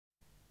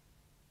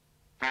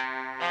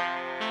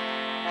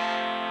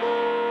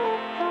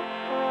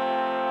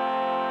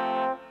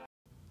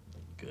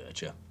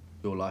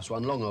Your life's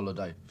one long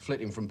holiday,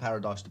 flitting from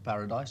paradise to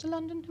paradise. The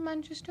London to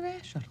Manchester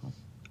air shuttle.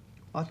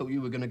 I thought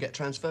you were going to get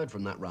transferred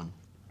from that run.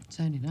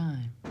 So did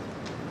I.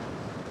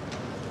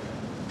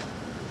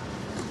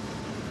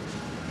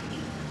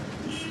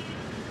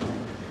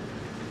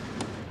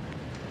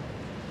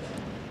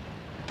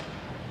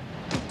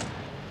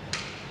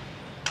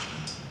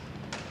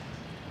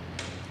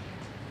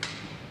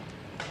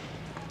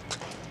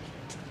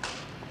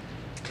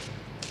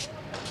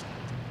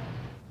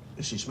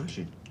 This is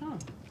smashing. Oh.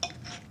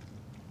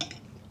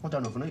 I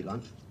don't often eat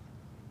lunch.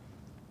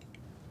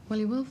 Well,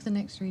 you will for the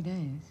next 3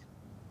 days.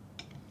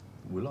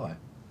 Will I?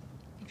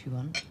 If you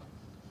want.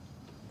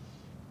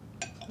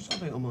 I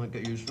think I might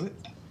get used to it.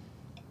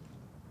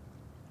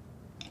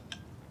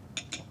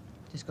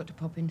 Just got to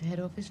pop into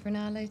head office for an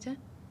hour later,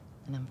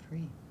 and I'm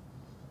free.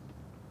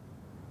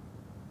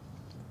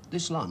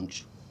 This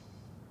lunch,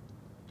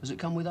 does it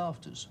come with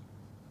afters?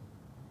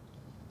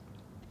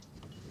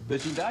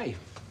 Busy day.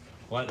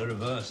 Quite the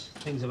reverse.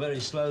 Things are very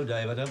slow,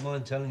 Dave. I don't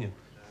mind telling you.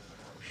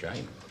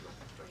 Shame.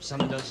 If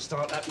something doesn't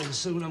start happening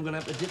soon, I'm going to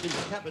have to dip into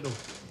capital.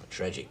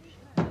 Tragic.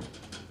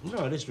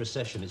 No, this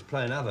recession is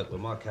playing havoc with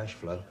my cash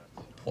flow.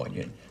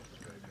 Poignant.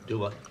 Do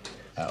what?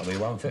 That'll be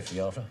 150,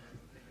 Arthur.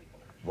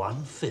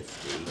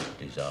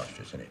 150?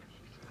 Disastrous, isn't it?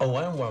 Oh,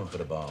 and one for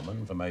the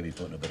barman for maybe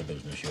putting a bit of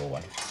business your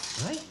way.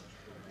 Right?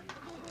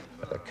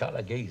 But the couple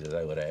of geezers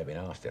over there have been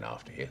asking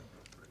after you.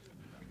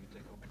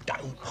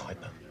 Don't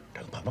pipe them.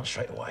 Don't pipe them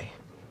straight away.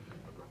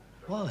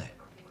 Why?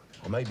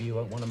 Or maybe you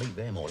won't want to meet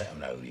them or let them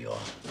know who you are.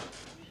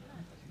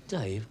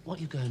 Dave, what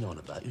are you going on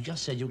about? You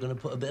just said you were going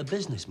to put a bit of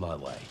business my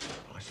way.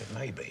 I said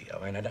maybe.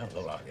 I mean, they don't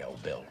look like the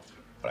old Bill.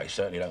 But they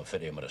certainly don't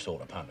fit in with the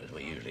sort of punters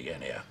we usually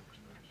get here.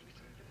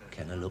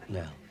 Can I look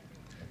now?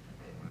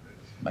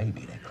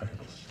 Maybe they're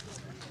creditors.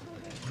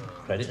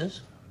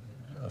 Creditors?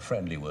 A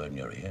friendly word in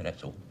your ear,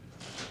 that's all.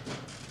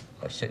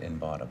 They're sitting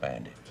by the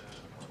bandit.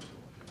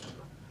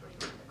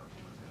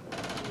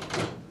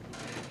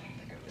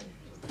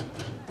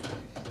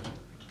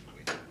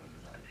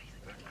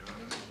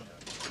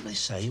 Did they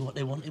say what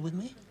they wanted with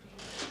me?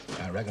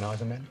 Don't recognise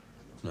them, then?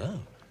 No.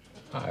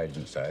 I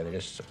didn't say. They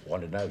just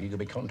wanted to know if you could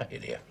be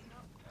contacted here.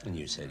 And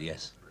you said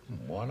yes.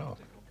 Why not?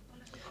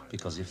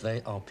 Because if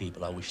they are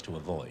people I wish to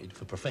avoid,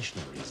 for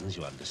professional reasons,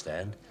 you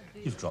understand,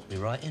 you've dropped me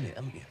right in it,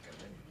 haven't you?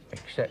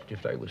 Except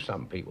if they were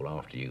some people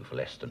after you for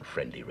less than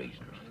friendly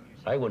reasons.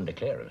 They wouldn't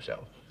declare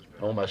themselves.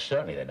 Almost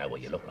certainly they know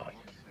what you look like.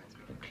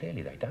 And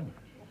clearly they don't.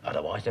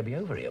 Otherwise they'd be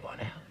over here by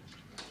now.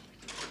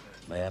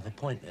 May I have a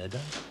point there,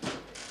 Dave?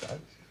 So,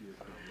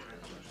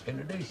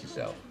 introduce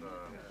yourself.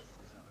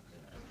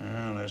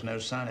 Well, there's no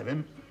sign of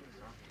him.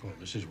 Well,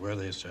 this is where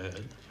they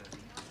said.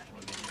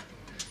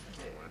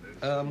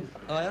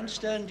 I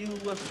understand you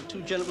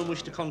two gentlemen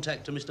wish to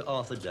contact a Mr.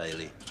 Arthur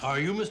Daley. Are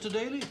you Mr.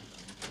 Daley?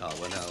 Oh,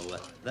 well, now,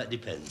 that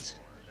depends.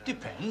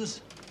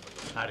 Depends.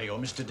 Either you're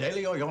Mr.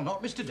 Daley or you're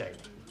not Mr. Daley.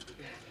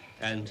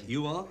 And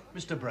you are?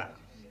 Mr. Brown.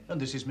 And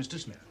this is Mr.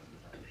 Smith.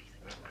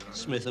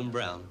 Smith and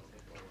Brown.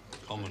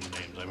 Common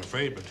names, I'm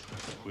afraid, but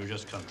we're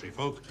just country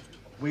folk.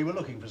 We were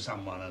looking for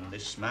someone, and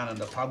this man in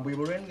the pub we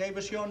were in gave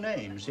us your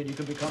name, said you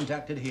could be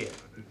contacted here.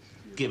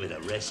 Give it a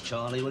rest,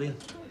 Charlie, will you?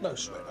 No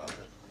sweat, Arthur.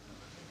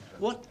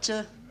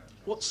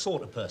 What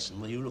sort of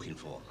person were you looking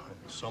for?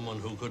 Someone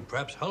who could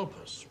perhaps help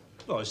us.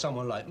 Oh,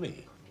 someone like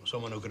me.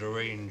 Someone who could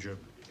arrange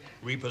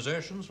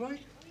repossessions,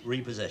 like?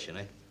 Repossession,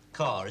 eh?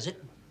 Car, is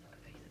it?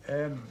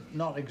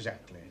 Not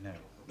exactly, no.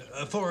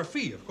 For a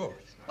fee, of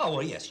course. Oh,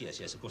 well, yes,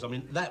 of course. I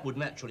mean, that would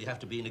naturally have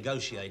to be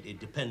negotiated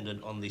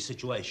dependent on the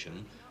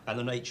situation and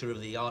the nature of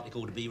the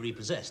article to be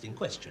repossessed in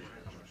question.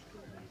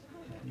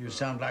 You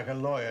sound like a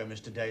lawyer,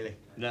 Mr. Daley.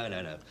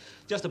 No.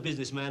 Just a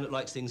businessman that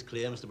likes things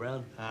clear, Mr.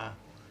 Brown. Ah.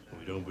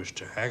 We don't wish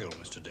to haggle,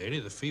 Mr. Daley.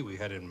 The fee we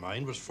had in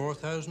mind was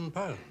 £4,000.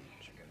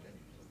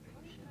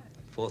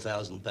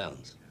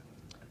 £4,000.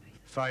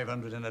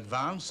 500 in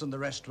advance and the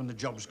rest when the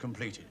job's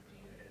completed.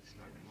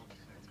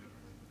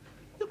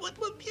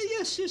 Well,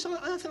 yes,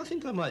 I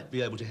think I might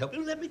be able to help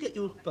you. Let me get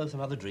you both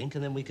another drink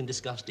and then we can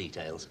discuss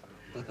details.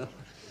 No,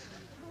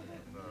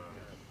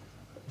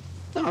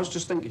 I was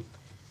just thinking.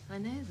 I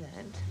know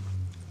that.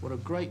 What a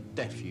great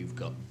deaf you've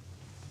got.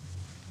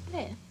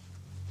 There.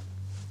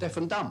 Deaf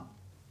and dumb.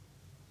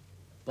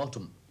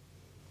 Bottom.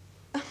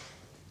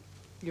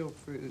 You're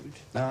crude.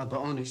 Ah, but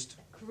honest.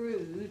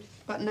 Crude?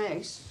 But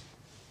nice.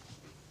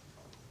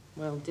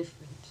 Well,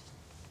 different.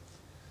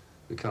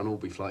 We can't all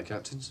be flight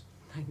captains.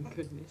 Thank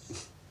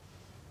goodness.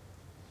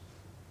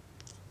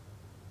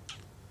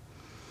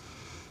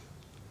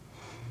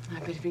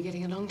 I'd better be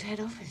getting along to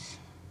head office.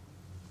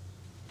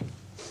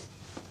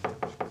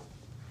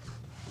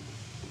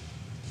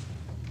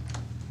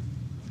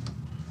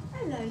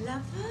 Hello,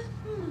 lover.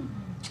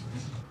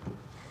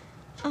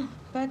 Oh,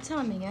 bad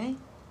timing, eh?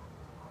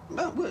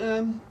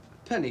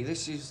 Penny,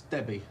 this is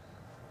Debbie.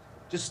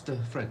 Just a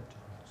friend.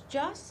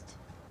 Just?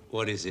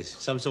 What is this?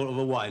 Some sort of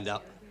a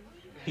wind-up?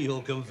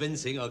 You're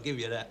convincing, I'll give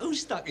you that. Who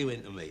stuck you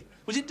into me?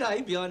 Was it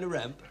Dave behind the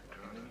ramp?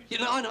 You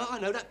know, I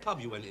know, that pub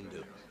you went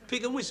into.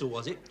 Pig and Whistle,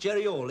 was it?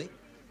 Jerry Hawley?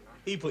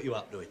 He put you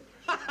up to it.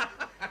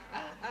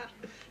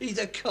 He's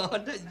a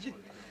card.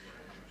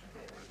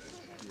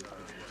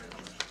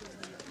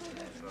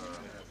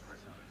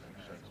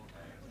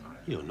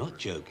 You're not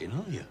joking,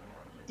 are you?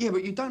 Yeah,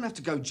 but you don't have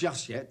to go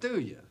just yet,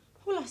 do you?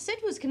 All I said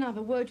was, can I have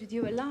a word with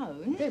you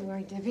alone? Don't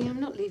worry, Debbie. I'm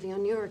not leaving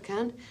on your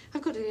account.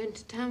 I've got to go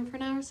into town for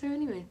an hour or so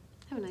anyway.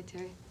 Haven't I,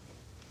 Terry?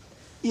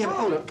 Yeah, but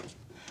hold up.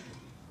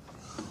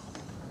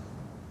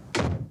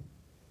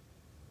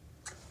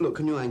 Look,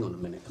 can you hang on a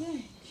minute? Yeah,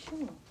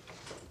 sure.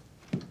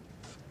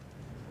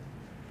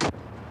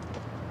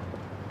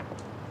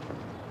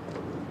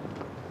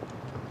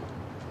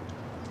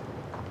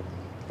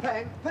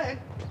 Peg,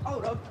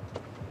 hold on.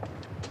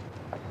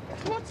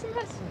 What's the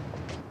matter?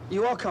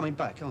 You are coming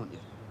back, aren't you?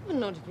 Well,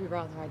 not if you'd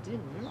rather I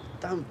didn't.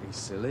 Don't be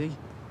silly.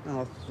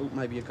 No, I thought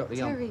maybe you got the...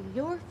 Terry,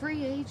 you're a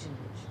free agent.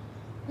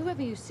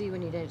 Whoever you see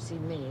when you don't see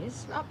me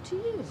is up to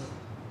you.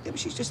 Yeah, but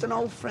she's just an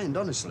old friend,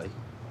 honestly.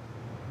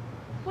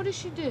 What does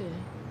she do?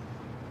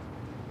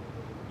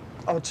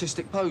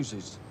 Artistic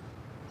poses.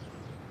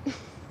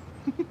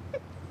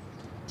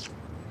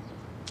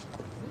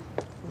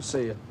 We'll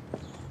see you.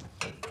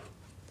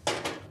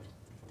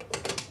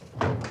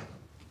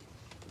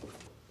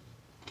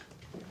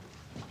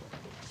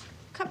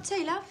 Cup of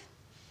tea, love?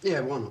 Yeah,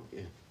 why not?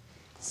 Yeah.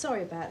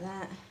 Sorry about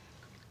that.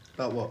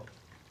 About what?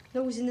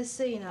 Losing the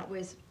scene up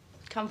with.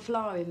 Come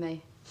fly with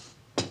me.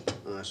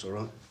 Oh, that's all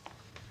right.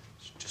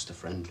 It's just a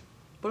friend.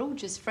 We're all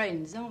just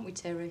friends, aren't we,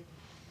 Terry?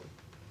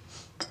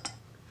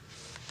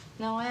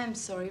 No, I am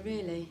sorry,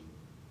 really.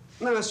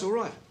 No, that's all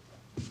right.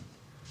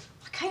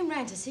 I came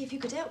round to see if you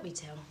could help me,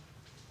 Tel.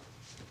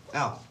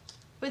 Al,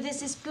 Well,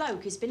 there's this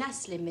bloke who's been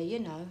hassling me, you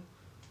know.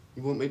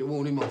 you want me to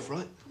warn him off,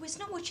 right? Well, it's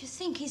not what you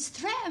think. He's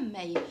threatened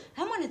me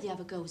and one of the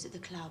other girls at the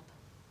club.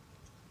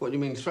 What do you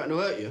mean, threaten to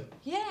hurt you?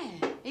 Yeah,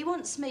 he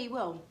wants me,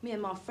 well, me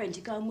and my friend,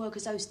 to go and work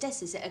as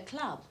hostesses at a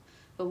club.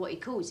 Well, what he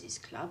calls his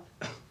club.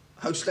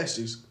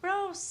 Hostesses?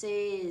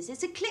 Brasses.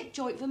 It's a clip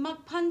joint for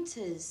mug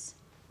punters.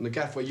 And the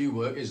gaff where you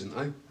work isn't,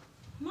 eh?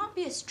 Might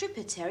be a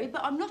stripper, Terry,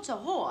 but I'm not a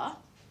whore.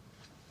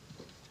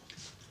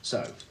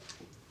 So,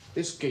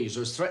 this geezer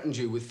has threatened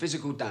you with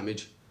physical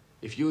damage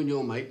if you and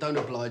your mate don't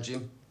oblige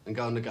him and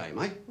go on the game,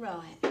 eh?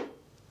 Right. Well,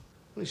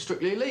 it's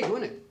strictly illegal,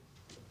 isn't it?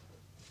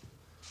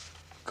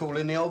 Call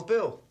in the old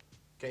bill.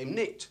 Get him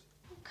nicked.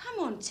 Oh, come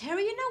on,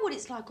 Terry. You know what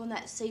it's like on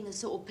that scene, the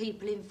sort of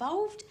people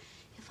involved.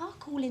 If I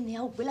call in the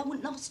old bill, I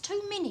wouldn't last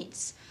 2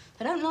 minutes.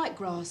 I don't like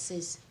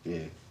grasses.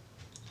 Yeah.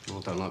 Well,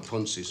 I don't like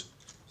ponces.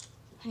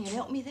 Can you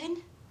help me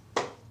then?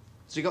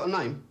 Has he got a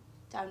name?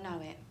 Don't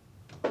know it.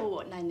 Or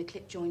what name the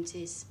clip joint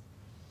is.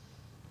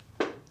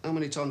 How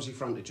many times he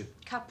fronted you?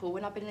 Couple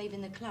when I've been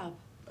leaving the club.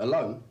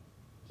 Alone?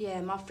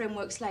 Yeah, my friend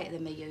works later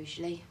than me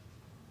usually.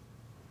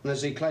 And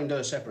has he claimed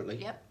her separately?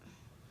 Yep.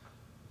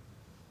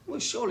 Well,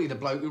 surely the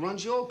bloke who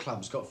runs your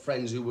club's got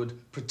friends who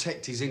would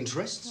protect his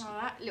interests. Oh,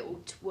 that little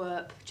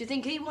twerp. Do you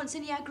think he wants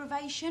any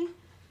aggravation?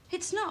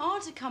 It's not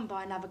hard to come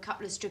by another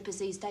couple of strippers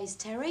these days,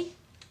 Terry.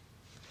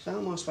 So how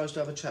am I supposed to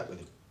have a chat with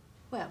him?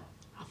 Well,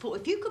 I thought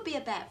if you could be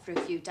about for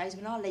a few days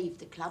when I leave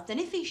the club, then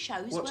if he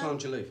shows, What well, time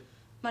do you leave?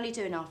 I'm only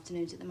doing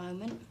afternoons at the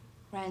moment.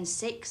 Around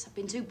 6. I've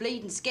been too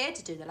bleeding scared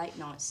to do the late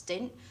night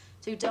stint.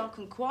 Too dark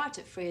and quiet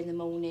at 3 in the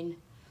morning.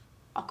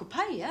 I could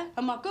pay you,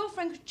 and my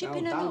girlfriend could chip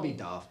in Don't along. be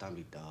daft, don't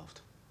be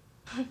daft.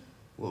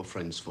 What are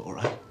friends for,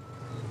 eh?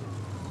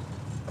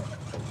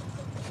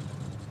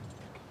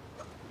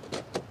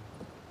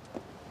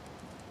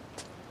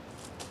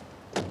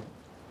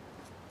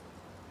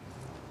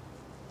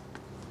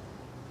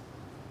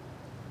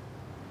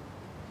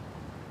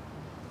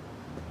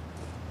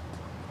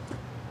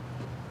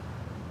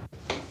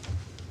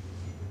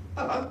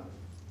 Hello.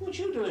 What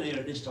you doing here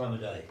at this time of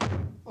day?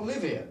 I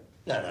live here.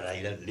 No,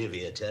 you don't live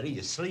here, Terry.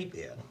 You sleep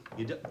here.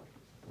 You don't...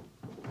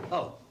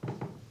 Oh,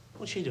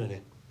 what's she doing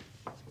here?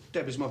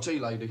 Deb is my tea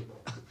lady.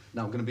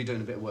 No, I'm going to be doing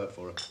a bit of work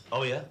for her.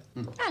 Oh, yeah?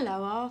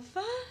 Hello,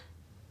 Arthur.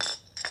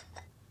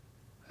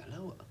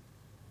 Hello.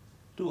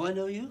 Do I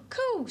know you? Of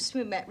course,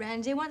 we met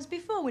round here once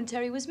before when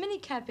Terry was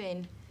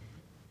mini-cabbing.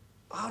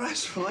 Oh,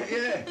 that's right,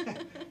 yeah.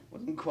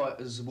 Wasn't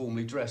quite as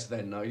warmly dressed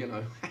then, though, you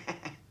know.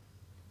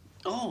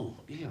 Oh,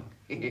 yeah.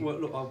 Well,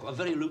 look, I've got a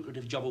very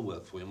lucrative job of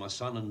work for you, my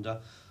son, and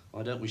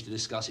I don't wish to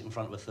discuss it in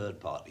front of a third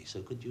party,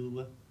 so could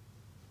you...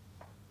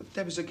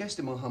 Deb is a guest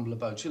in my humble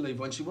abode. She'll leave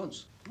when she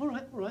wants. All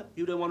right.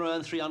 You don't want to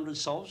earn 300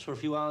 sols for a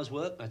few hours'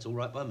 work? That's all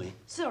right by me.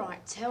 It's all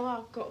right, Tel.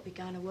 I've got to be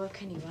going to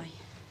work anyway.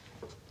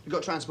 You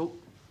got transport?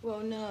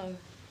 Well, no.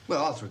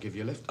 Well, Arthur will give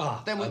you a lift.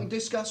 Ah, then we can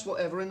discuss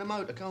whatever in the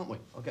motor, can't we?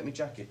 I'll get me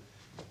jacket.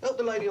 Help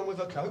the lady on with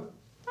her coat.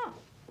 Oh.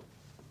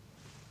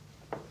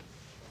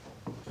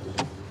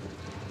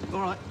 All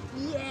right.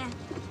 Yeah.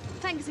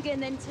 Thanks again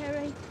then,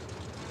 Terry.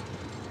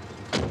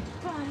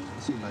 Bye.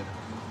 See you later.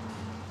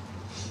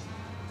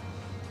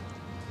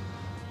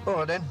 All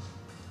right, then.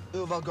 Who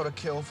have I got to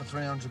kill for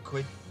 300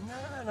 quid?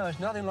 No, it's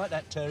nothing like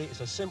that, Terry.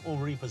 It's a simple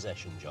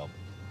repossession job.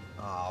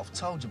 Oh, I've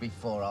told you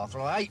before, Arthur,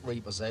 I hate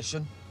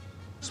repossession.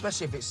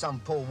 Especially if it's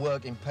some poor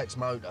working pet's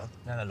motor.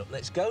 No, look,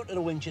 let's go to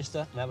the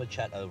Winchester and have a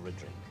chat over a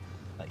drink.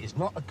 It's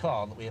not a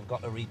car that we have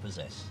got to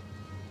repossess.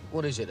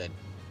 What is it, then?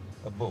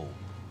 A bull.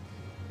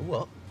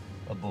 What?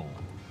 A bull.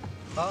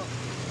 Oh.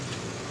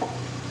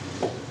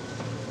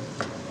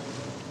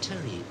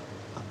 Terry,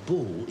 a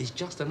bull is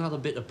just another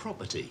bit of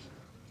property.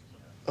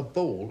 A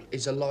bull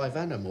is a live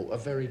animal, a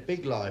very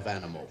big live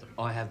animal.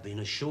 I have been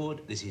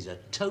assured this is a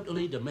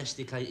totally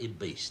domesticated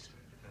beast.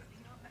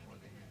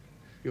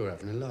 You're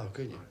having a laugh,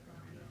 aren't you?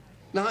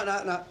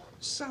 No.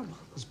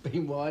 Someone's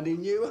been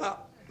winding you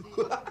up.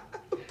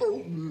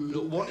 Bull.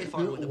 Look, what if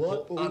I were to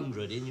What put bull?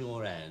 100 in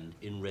your hand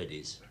in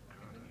readies,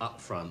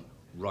 up front,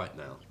 right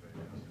now?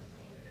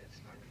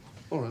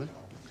 All right.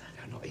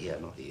 No, not here,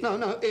 not here.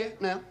 No, here,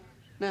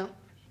 now.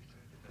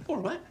 All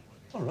right,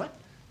 all right.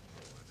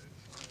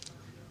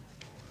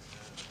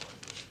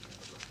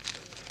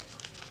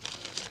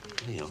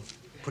 Here you are.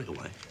 Put it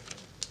away.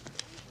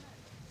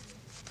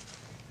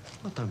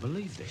 I don't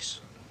believe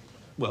this.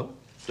 Well,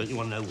 don't you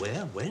want to know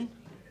where, when?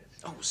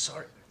 Oh,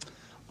 sorry.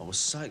 I was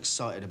so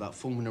excited about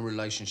forming a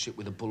relationship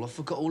with a bull, I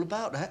forgot all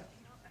about that.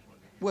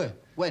 Where?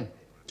 When?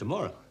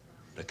 Tomorrow.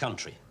 The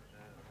country.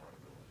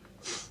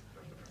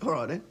 All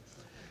right, then.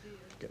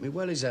 Get me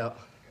wellies out.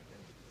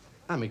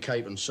 And me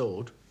cape and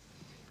sword.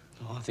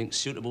 Oh, I think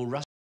suitable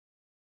rust.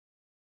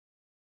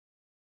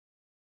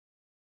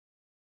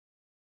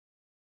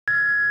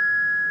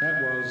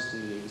 That was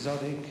the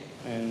exotic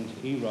and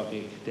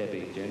erotic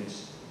Debbie,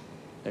 gents.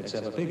 Let's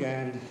have a big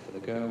hand for the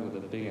girl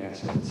with the big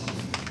assets.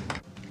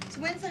 So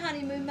when's the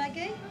honeymoon,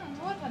 Maggie?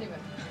 What honeymoon?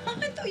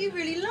 I thought you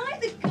really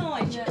liked the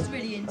guy. She was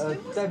really into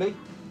him, wasn't Debbie?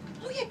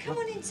 Oh, yeah, come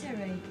on in,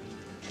 Terry.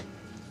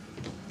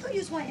 I thought you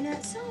was waiting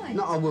outside.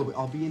 No, I will be.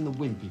 I'll be in the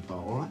wimpy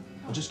part, all right?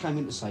 I just came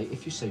in to say,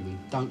 if you see me,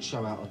 don't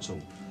show out at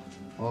all.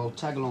 I'll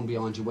tag along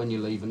behind you when you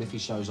leave, and if he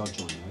shows, I'll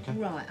join you, OK?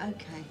 Right,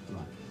 OK.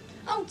 Right.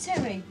 Oh,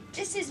 Terry,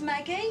 this is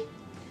Maggie.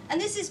 And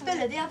this is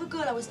Bella, the other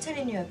girl I was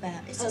telling you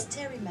about. This is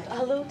Terry, Maggie.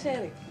 Hello,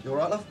 Terry. You all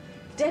right, love?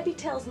 Debbie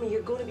tells me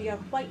you're going to be our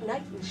white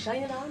knight in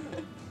shining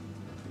armour.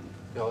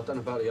 Yeah, I don't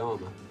know about the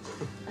armour.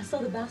 I saw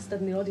the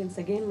bastard in the audience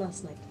again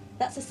last night.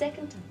 That's the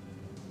second time.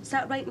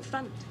 Sat right in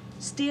front,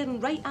 staring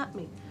right at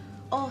me.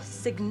 Oh,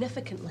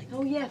 significantly.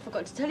 Oh, yeah, I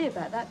forgot to tell you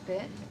about that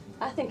bit.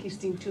 I think he's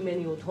seen too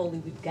many old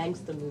Hollywood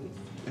gangster movies.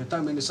 Yeah,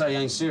 don't mean to say he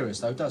ain't serious,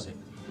 though, does it?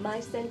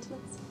 My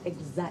sentiments?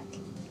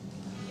 Exactly.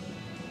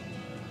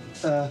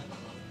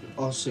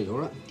 I'll see you,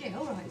 all right? Yeah,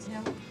 all right,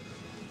 Tel.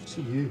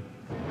 See you.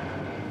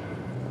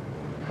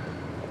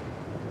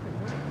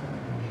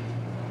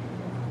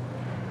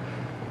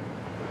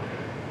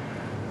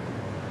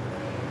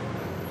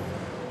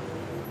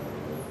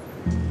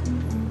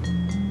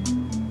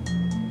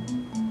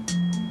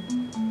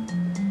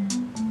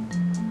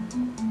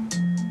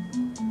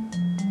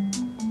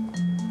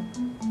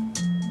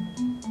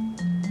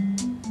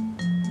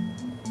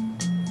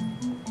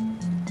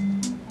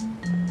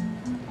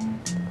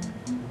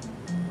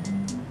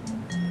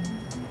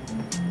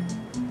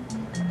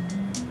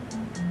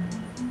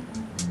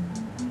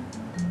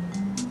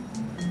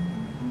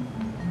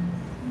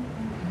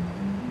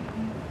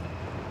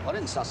 I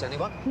didn't suss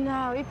anyone.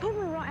 No, he pulled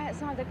me right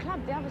outside the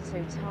club the other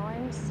 2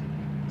 times.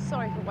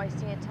 Sorry for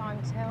wasting your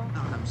time, Tel.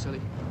 No, I'm silly.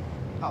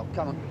 Oh,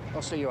 come on.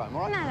 I'll see you home,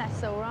 all right? No,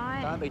 that's all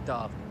right. Don't be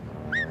daft.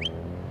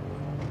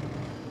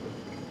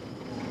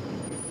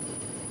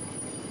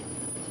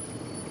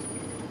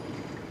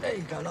 There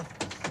you go, love.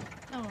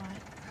 All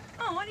right.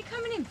 Oh, aren't you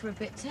coming in for a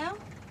bit, Tel?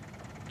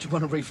 Do you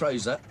want to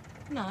rephrase that?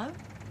 No,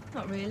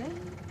 not really.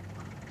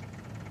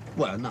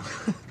 Well, no.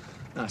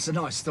 No, it's a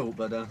nice thought,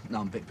 but no,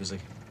 I'm a bit busy.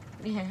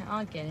 Yeah,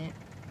 I get it.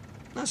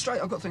 No,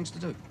 straight, I've got things to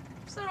do.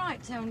 It's all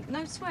right, Tel.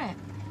 No sweat.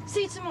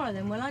 See you tomorrow,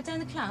 then, will I? Down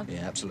the club?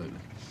 Yeah, absolutely.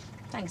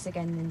 Thanks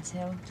again, then,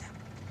 Tel.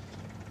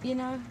 You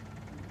know,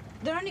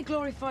 they're only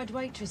glorified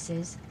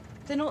waitresses.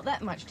 They're not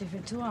that much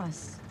different to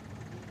us.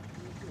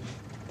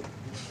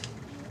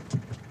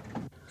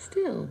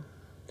 Still,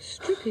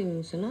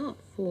 stripping's an art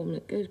form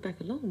that goes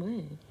back a long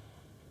way.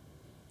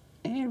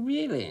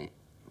 Really?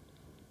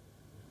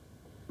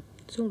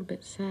 It's all a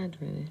bit sad,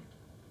 really.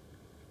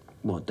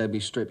 What, Debbie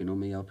stripping or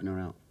me helping her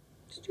out?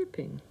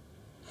 Stripping.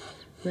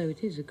 Though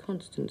it is a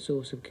constant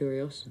source of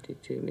curiosity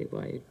to me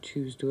why you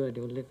choose to earn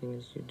your living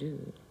as you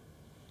do.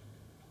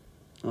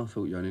 I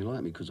thought you only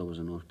liked me because I was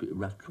a nice bit of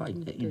rough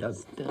trade that you don't.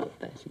 Start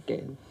that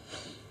again.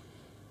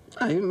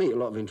 Hey, you meet a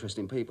lot of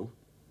interesting people.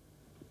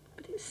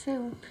 But it's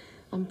so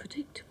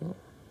unpredictable.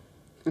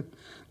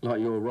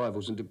 Like your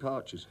arrivals and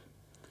departures.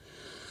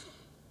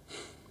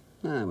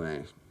 No,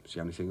 well, it's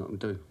the only thing I can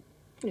do.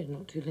 It's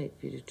not too late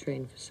for you to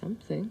train for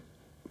something.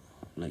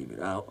 Leave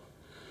it out.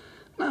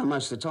 No,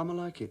 most of the time I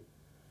like it.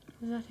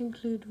 Does that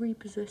include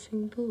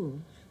repossessing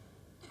bulls?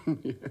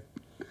 Yeah.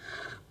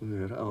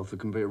 Yeah, that Arthur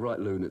can be a right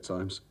loon at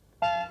times.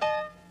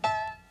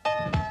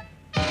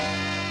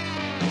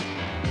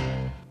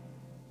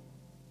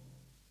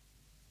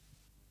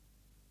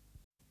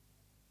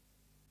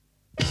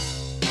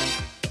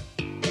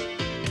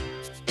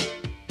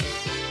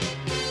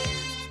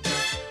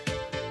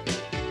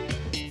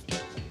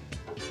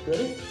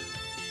 Ready?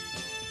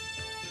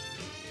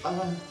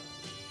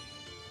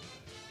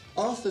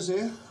 Arthur's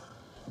here.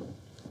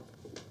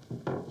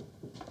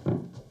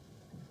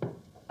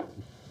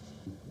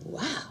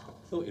 Wow.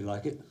 Thought you'd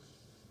like it.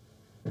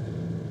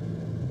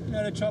 You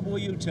know the trouble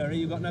with you, Terry?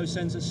 You've got no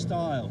sense of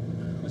style.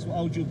 That's what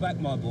holds you back,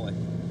 my boy.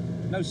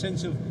 No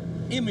sense of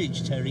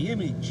image, Terry,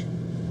 image.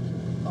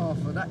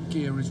 Arthur, that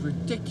gear is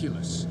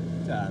ridiculous.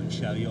 Don't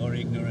show your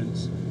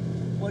ignorance.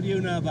 What do you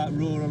know about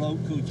rural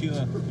haute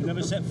couture? You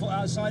never set foot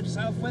outside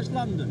southwest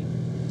London.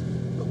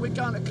 But we're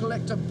going to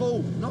collect a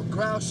bull, not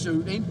grouse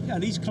shooting. Yeah,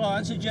 these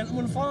clients are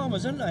gentlemen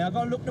farmers, aren't they? I've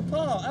got to look the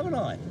part, haven't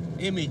I?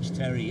 Image,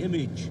 Terry,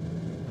 image.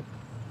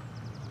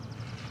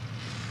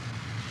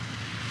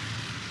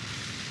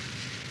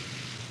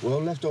 Well,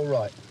 left or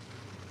right?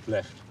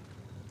 Left.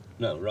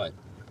 No, right.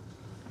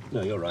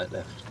 No, you're right,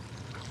 left.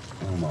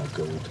 Oh, my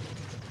God.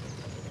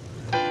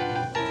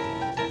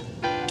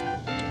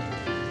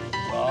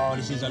 Oh,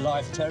 this is a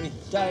life, Terry.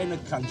 Day in the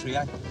country,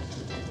 eh?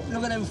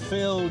 Look at them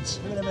fields,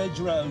 look at them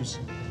hedgerows.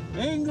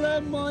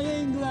 England, my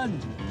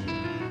England!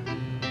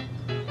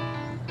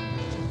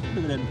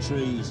 Look at them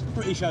trees,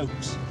 British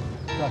oaks.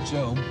 Dutch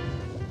elm?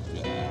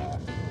 Yeah.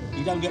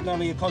 You don't get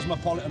none of your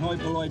cosmopolitan hoi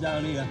polloi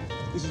down here.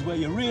 This is where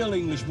your real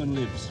Englishman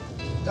lives.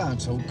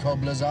 Don't talk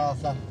cobblers,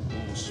 Arthur.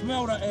 Oh,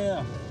 smell the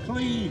air,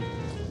 clean,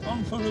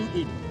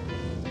 unpolluted.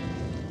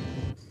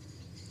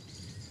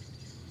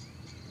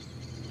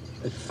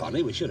 It's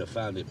funny, we should have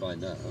found it by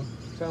now.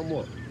 Found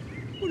what?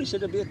 Well, he said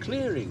there'd be a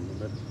clearing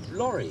and a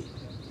lorry.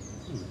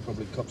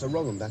 Probably copped a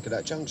wrong one back at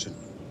that junction.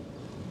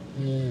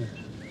 Yeah,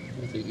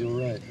 I think you're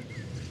right.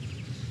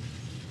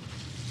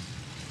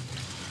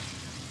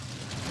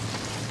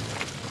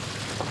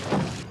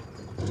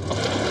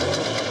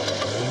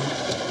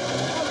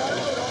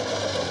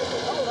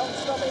 Hold on,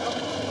 stop it.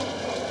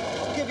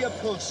 I'll give you a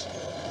push.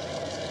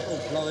 Oh,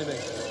 blimey.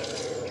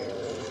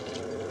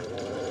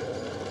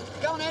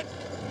 Go on, then.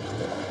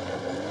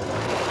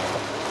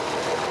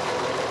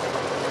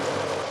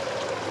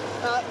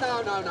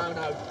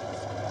 No.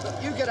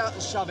 Look, you get out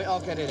and shove it,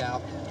 I'll get it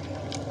out.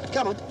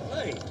 Come on.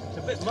 Hey, it's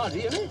a bit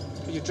muddy, isn't it?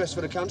 Well, you're dressed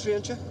for the country,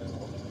 aren't you?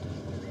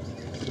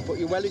 Should have put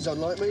your wellies on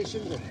like me,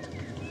 shouldn't you?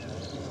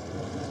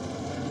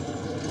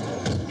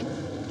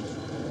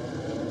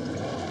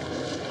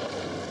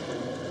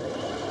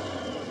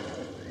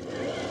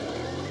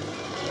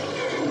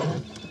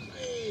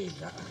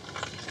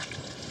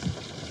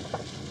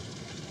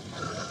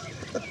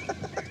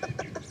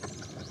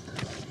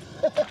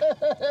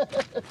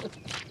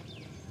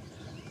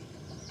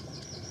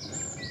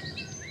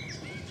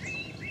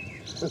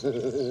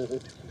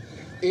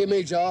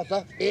 Image,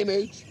 Arthur,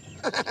 image.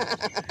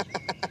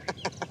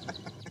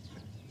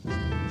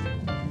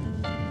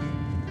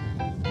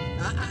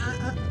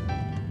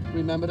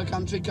 Remember the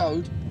country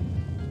code?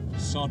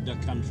 Sod the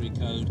country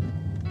code.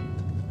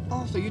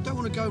 Arthur, you don't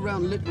want to go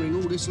round littering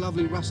all this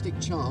lovely rustic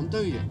charm,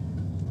 do you?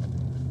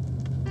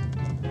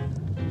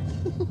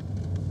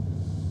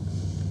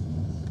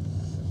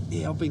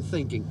 Yeah, I've been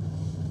thinking.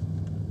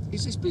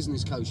 Is this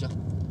business kosher?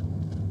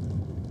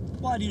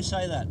 Why do you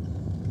say that?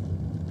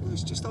 Well,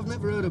 it's just I've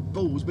never heard of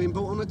bulls being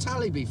bought on a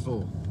tally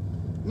before.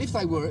 And if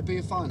they were, it'd be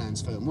a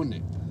finance firm, wouldn't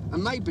it?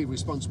 And they'd be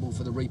responsible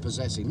for the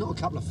repossessing, not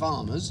a couple of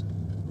farmers.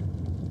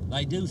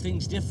 They do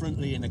things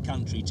differently in the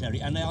country, Terry,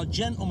 and they are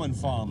gentlemen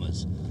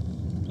farmers.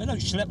 They don't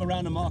schlep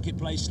around the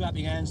marketplace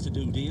slapping hands to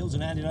do deals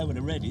and handing over the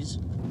readies.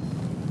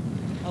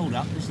 Hold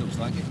up, this looks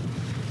like it.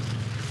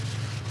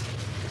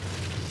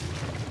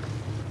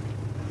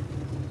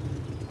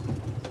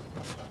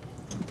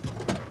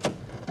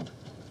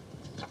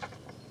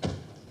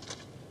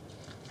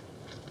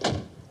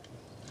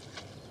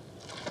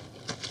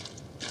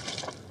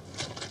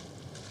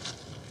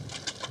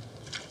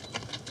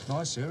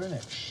 Nice here, isn't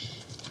it?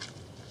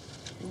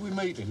 Who are we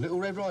meeting? Little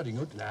Red Riding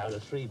Hood? No, the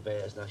Three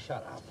Bears. Now,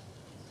 shut up.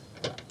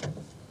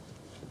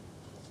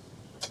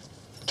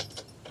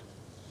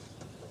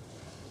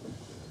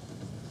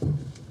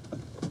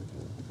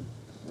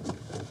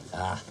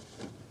 Ah.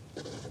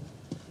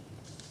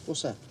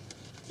 What's that?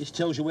 This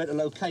tells you where to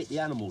locate the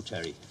animal,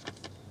 Terry.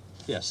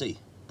 Here, see.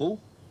 Bull?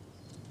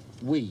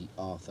 We,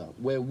 Arthur.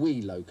 Where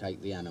we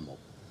locate the animal.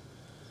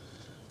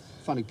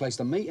 Funny place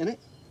to meet, innit?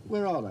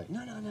 Where are they?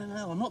 No.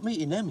 I'm not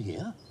meeting them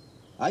here.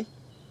 Eh?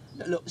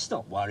 Look,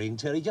 stop worrying,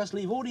 Terry. Just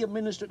leave all the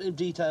administrative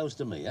details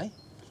to me, eh?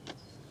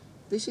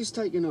 This is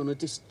taking on a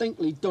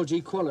distinctly dodgy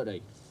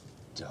quality.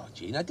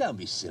 Dodgy? Now, don't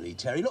be silly,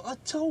 Terry. Look, I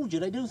told you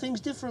they do things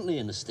differently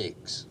in the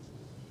sticks.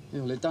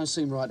 Yeah, well, it don't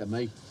seem right to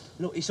me.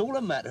 Look, it's all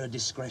a matter of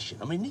discretion.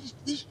 I mean,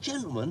 these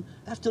gentlemen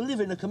have to live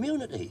in a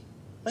community.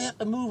 They have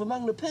to move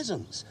among the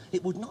peasants.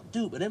 It would not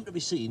do for them to be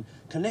seen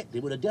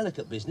connected with a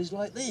delicate business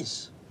like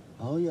this.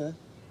 Oh, yeah?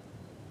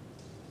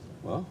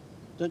 Well,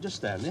 don't just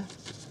stand there.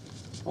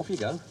 Off you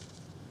go.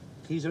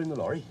 Keys are in the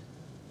lorry.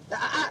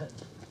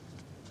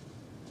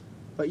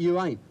 But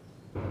you ain't.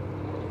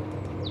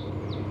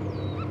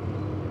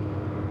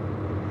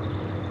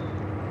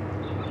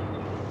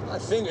 I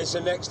think it's the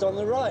next on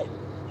the right.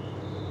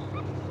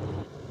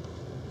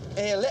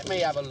 Here, let me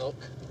have a look.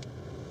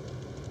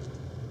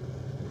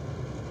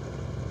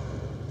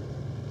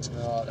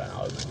 Oh,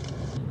 no.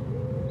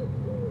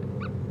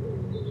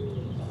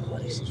 Oh,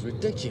 this is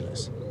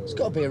ridiculous. It's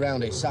got to be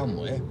around here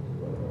somewhere.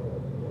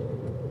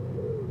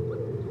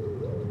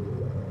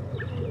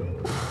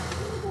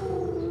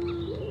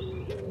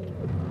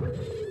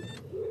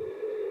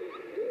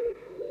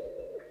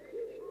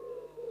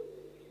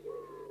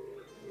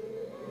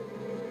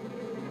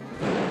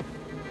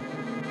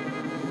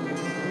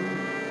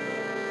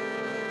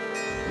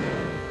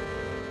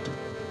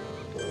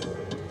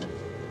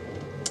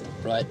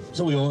 Right, it's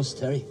all yours,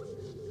 Terry.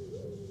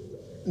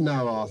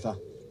 No, Arthur.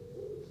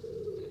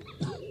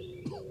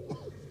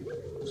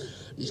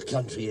 This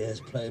country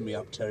air's playing me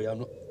up, Terry.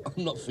 I'm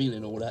not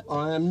feeling all that.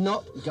 I am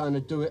not going to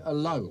do it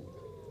alone.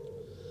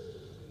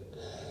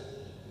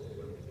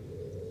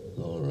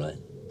 All right.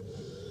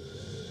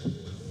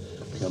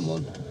 Come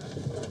on.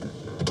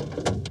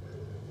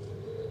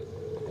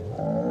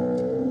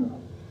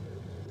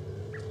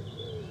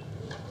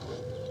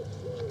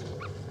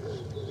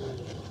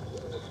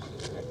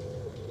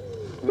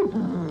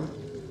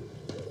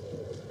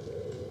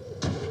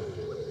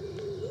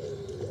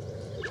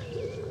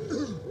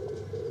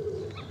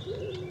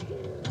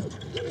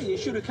 You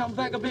should have come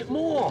back a bit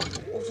more.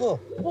 What for?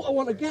 What, I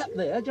want to get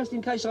there, just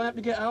in case I have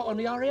to get out on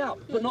the hurry up,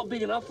 but not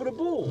big enough for the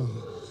ball.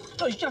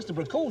 No, it's just a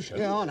precaution.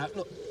 Yeah, I know.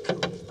 Look.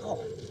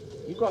 Oh,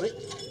 you got it?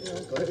 Yeah,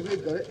 I've got it. Have you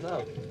got it?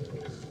 No.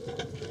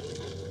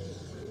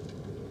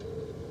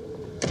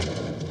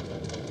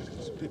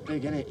 It's a bit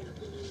big, isn't it?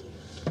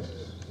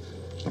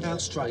 How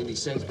strange, he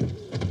says.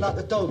 Like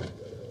the dog.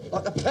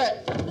 Like the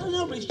pet.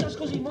 No, but it's just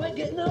because he might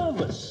get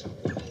nervous.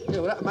 Yeah,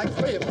 well, that'll make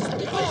 3 of us.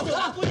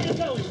 Oh, where are you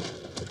going?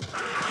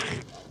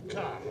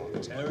 Come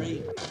on,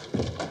 Terry.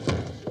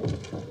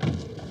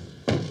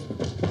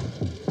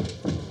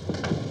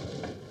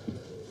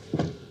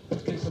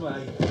 Get some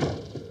hay.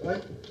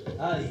 Right?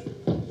 Hay.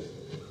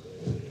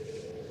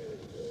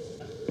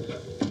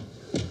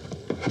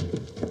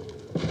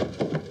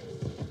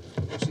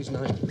 What's his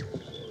name?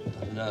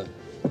 I don't know.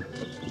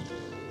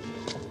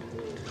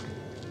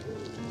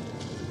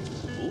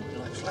 Oh,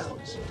 like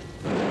flowers.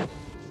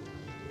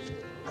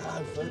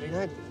 Hello,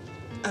 Ferdinand.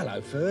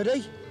 Hello,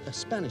 Ferdy. That's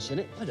Spanish, isn't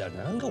it? I don't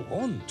know. Go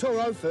on.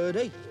 Toro,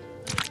 Ferdy.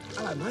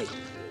 Hello, mate.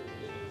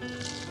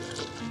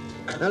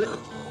 Now, look.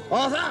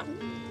 Arthur!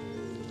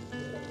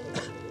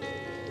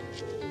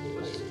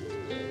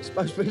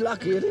 Supposed to be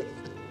lucky, isn't it?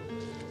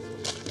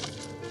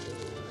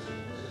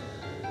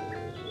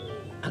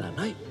 Hello,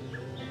 mate.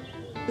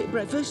 Bit of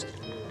breakfast?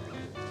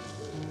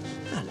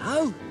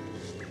 Hello.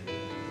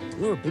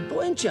 You're a big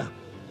boy, ain't you?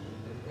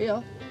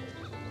 Here.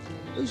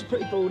 Who's a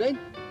pretty ball, then?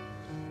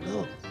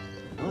 Look.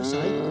 I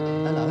say.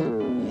 Hello.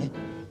 Yeah.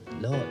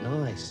 Look,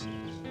 nice.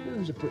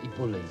 Who's a pretty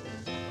bully?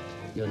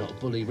 You're not a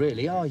bully,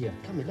 really, are you?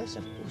 Come here, let's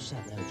have... What's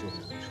that now, John?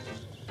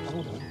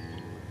 Hold on.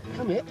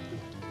 Come here.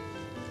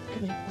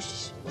 Come here. What's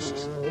this? What's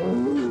this?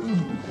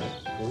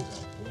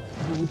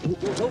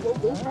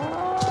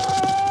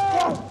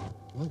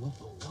 Whoa.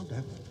 Calm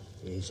down.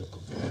 Here's a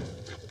good boy.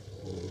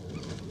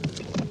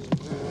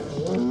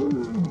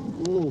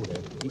 Oh,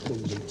 there. Take it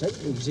easy. Take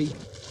it easy.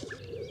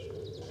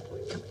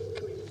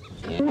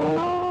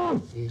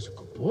 Come. Here's a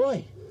good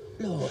boy.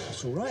 Look,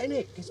 that's all right, isn't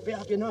it? Gets a bit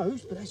up your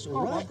nose, but that's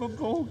all right. Good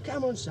boy.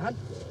 Come on, son.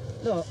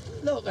 Look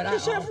at that.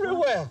 It's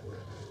everywhere.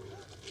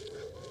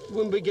 You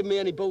wouldn't be giving me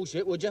any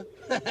bullshit, would you?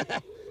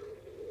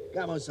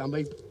 Come on,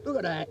 somebody. Look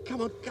at that. Come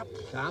on.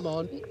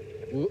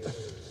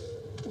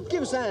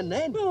 Give us a hand,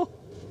 then. No,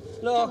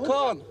 I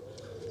can't.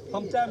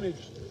 I'm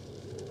damaged.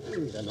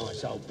 He's a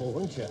nice old boy,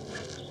 aren't you?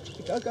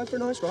 Go for a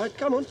nice ride.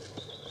 Come on.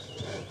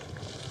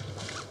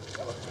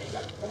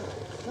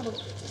 Come on.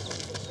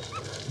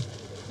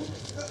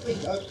 Up we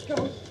go. Come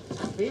on.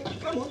 Up here.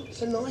 Come on.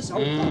 It's a nice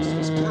old bus.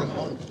 This. Come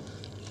on.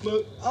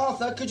 Look,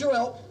 Arthur, could you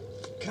help?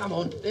 Come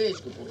on. There's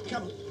a good boy.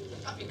 Come on.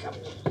 Up you come.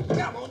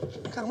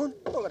 Come on.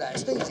 Look at that.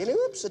 It's easy.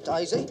 Oops, a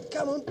daisy.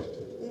 Come on.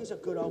 He's a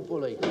good old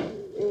bully.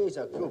 He's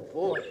a good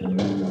boy. Here you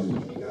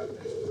go.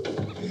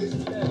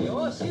 There you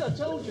are. See, I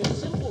told you. It's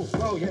simple.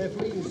 Oh, yeah,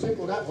 bleeding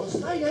simple that was.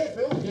 Stay there,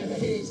 Phil. Yeah,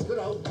 he's a good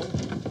old boy.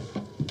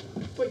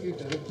 What are you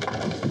doing?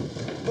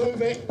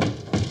 Move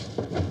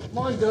it.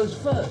 Mine goes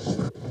first.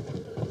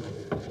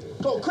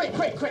 Go on, quick.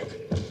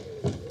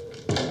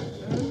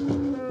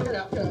 Get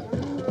up.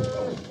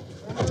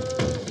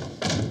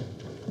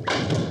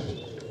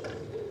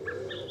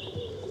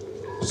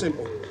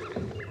 Simple.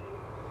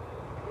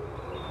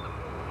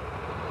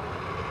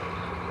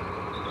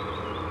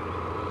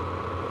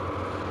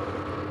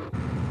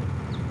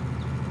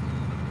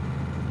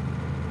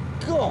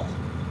 God,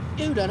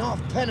 you done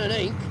half pen and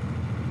ink.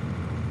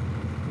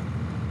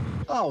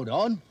 Hold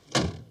on.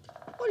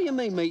 What do you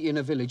mean meet you in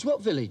a village?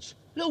 What village?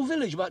 Little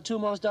village about 2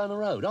 miles down the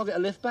road. I'll get a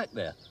lift back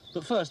there.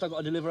 But first, I've got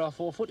to deliver our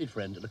 4-footed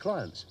friend to the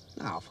clients.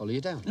 No, I'll follow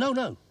you down. No,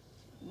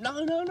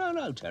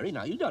 Terry.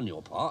 No, you've done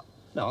your part.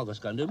 No, I'll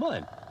just go and do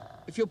mine.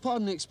 If you'll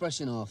pardon the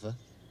expression, Arthur,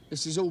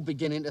 this is all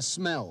beginning to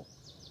smell.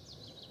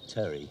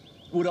 Terry,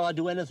 would I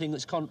do anything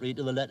that's contrary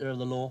to the letter of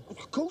the law?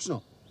 Of course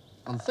not.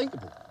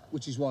 Unthinkable.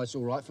 Which is why it's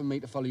all right for me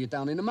to follow you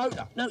down in a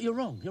motor. No, you're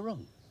wrong. Do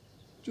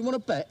you want to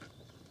bet?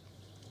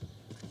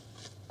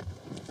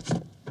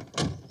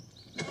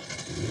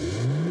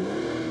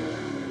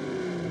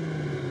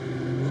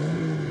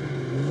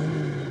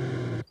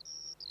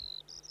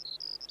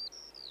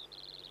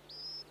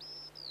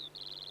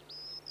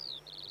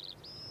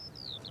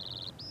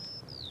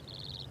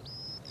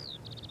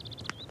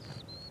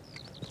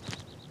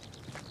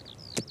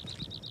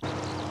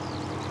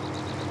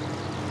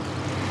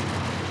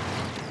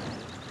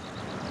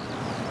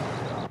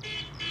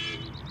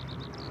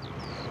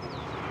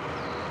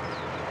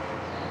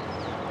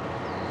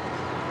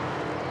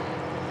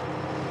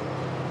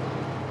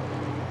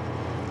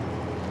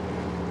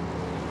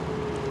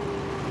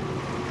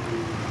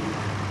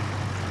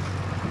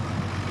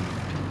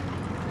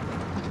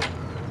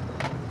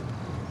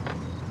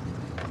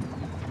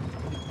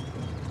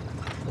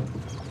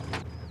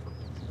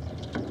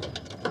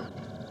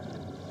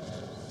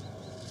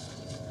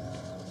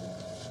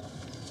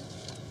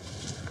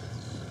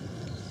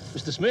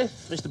 Mr.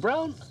 Smith, Mr.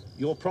 Brown,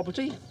 your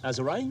property, as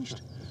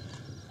arranged.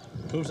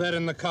 Who's that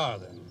in the car,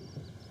 then?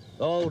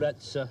 Oh,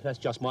 that's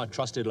just my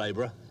trusted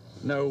labourer.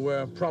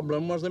 No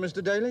problem, was there,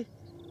 Mr. Daley?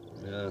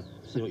 Yeah,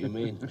 see what you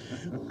mean.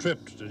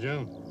 Tripped, did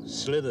you?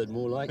 Slithered,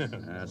 more like.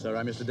 That's all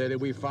right, Mr. Daley.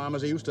 We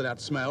farmers are used to that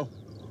smell.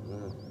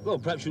 Well,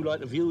 perhaps you'd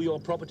like to view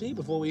your property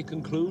before we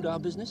conclude our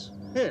business?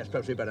 Yes,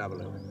 perhaps we'd better have a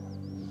look.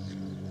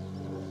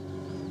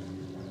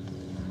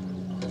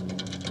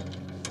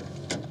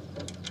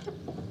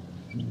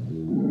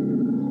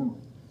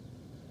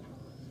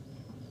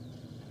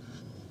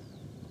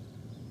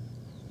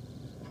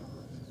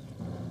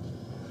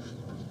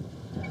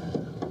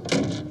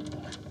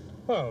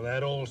 Well,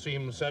 that all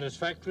seems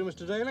satisfactory,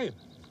 Mr. Daley.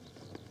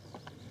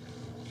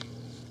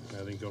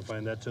 I think you'll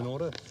find that's in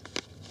order.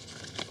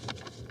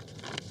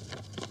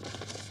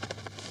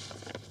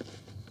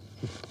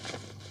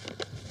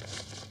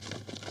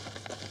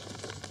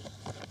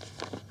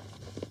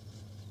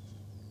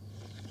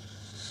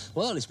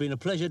 Well, it's been a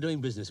pleasure doing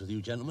business with you,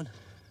 gentlemen.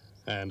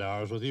 And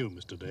ours with you,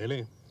 Mr.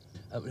 Daley.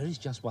 There is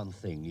just one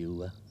thing.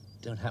 You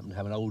don't happen to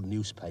have an old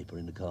newspaper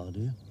in the car, do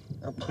you?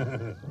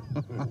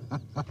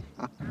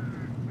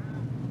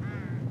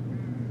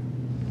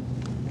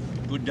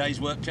 Good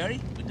day's work, Terry.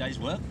 Good day's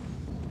work.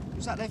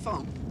 Was that their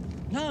farm?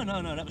 No,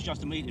 that was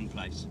just a meeting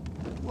place.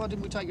 Why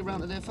didn't we take you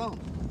round to their farm?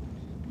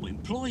 Well,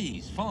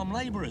 employees, farm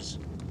labourers.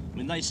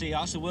 When they see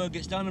us, the word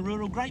gets down the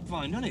rural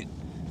grapevine, doesn't it?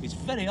 It's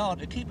very hard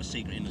to keep a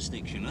secret in the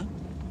sticks, you know.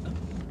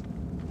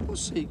 What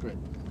secret?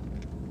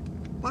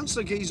 Once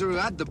the geezer who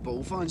had the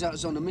ball finds out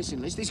it's on the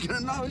missing list, he's gonna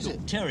know, is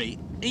it? Terry,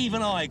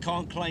 even I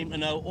can't claim to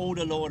know all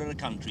the law of the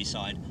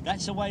countryside.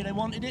 That's the way they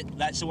wanted it,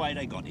 that's the way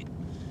they got it.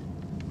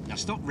 Now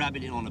stop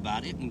rabbiting on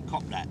about it and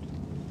cop that.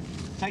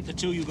 Take the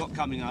two you got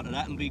coming out of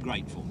that and be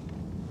grateful.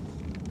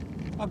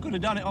 I could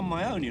have done it on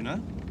my own, you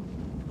know.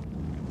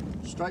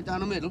 Straight down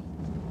the middle?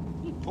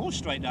 Of course,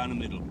 straight down the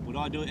middle. Would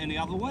I do it any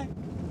other way?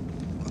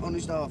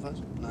 Honest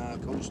halfers? No,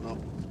 of course not.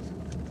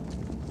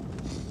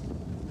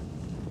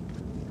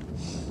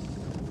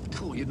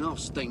 Cool, you know I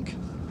stink.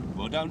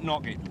 Well, don't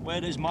knock it. Where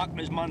there's muck,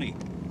 there's money.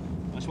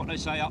 That's what they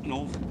say up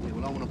north. Yeah,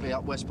 well, I want to be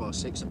up west by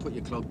 6, so put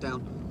your clog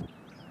down.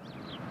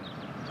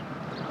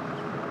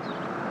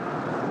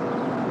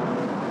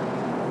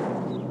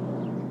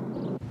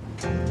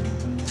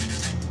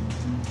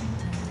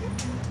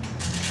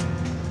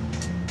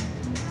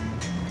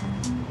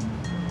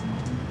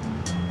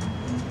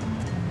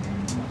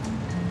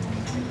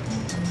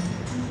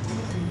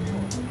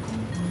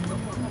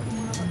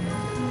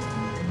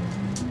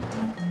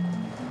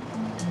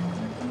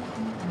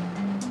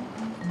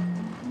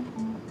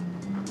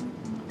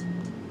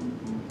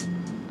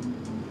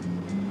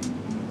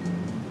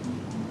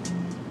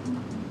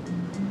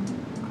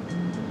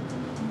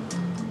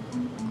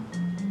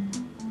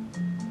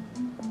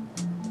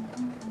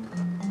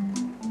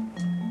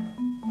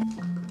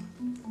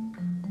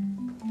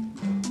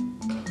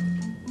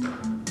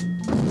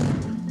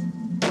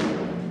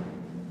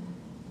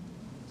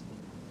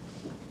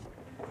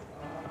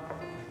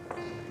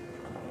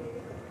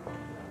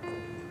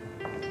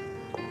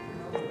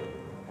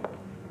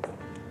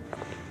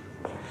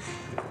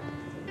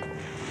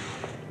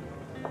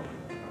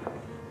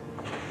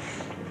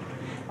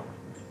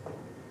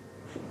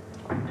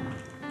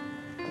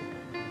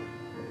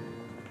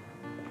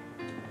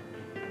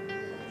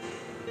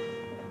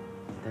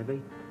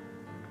 Debbie?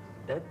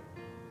 Deb?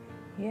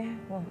 Yeah,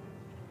 what?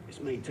 It's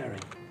me, Terry.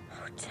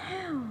 Oh,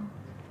 Tell.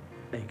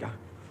 There you go.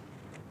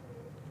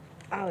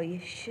 Oh, you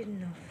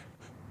shouldn't have.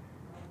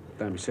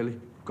 Don't be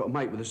silly. Got a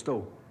mate with a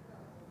stall.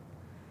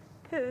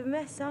 Bit of a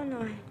mess, aren't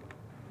I?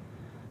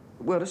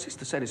 Well, the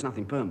sister said it's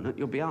nothing permanent.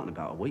 You'll be out in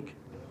about a week.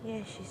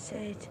 Yeah, she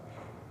said.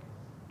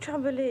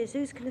 Trouble is,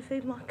 who's going to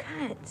feed my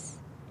cats?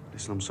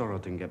 Listen, I'm sorry I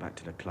didn't get back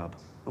to the club.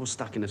 I was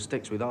stuck in the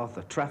sticks with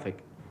Arthur. Traffic.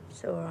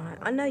 It's all right.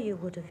 I know you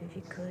would have if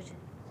you could.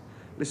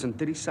 Listen,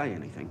 did he say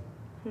anything?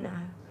 No.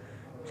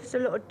 Just a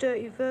lot of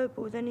dirty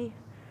verbal, then he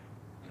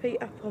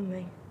beat up on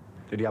me.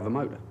 Did he have a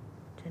motor?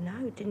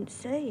 Dunno, didn't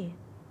see.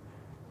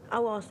 I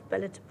asked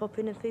Bella to pop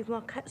in and feed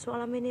my cats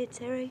while I'm in here,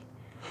 Terry.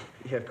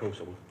 Yeah, of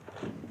course I will.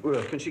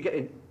 Well, can she get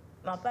in?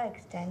 My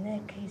bag's down there,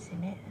 keys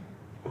in it.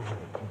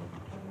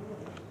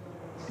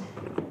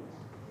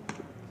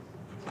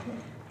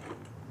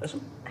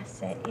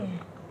 That's it, yeah.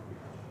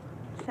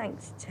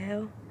 Thanks,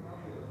 Tell.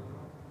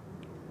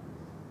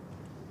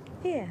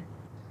 Here,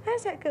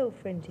 how's that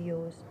girlfriend of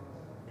yours?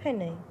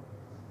 Penny.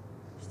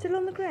 Still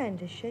on the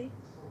ground, is she?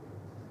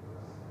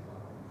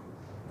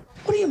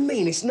 What do you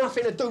mean it's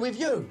nothing to do with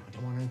you? I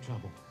don't want no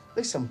trouble.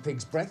 Listen,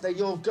 pig's breath, they're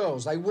your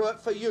girls. They work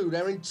for you.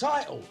 They're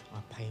entitled. I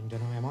pay them,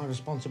 don't I? Am I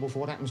responsible for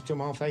what happens to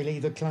them after they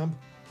leave the club?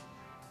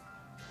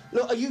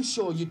 Look, are you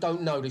sure you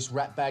don't know this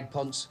ratbag,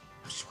 Ponce?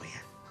 I swear.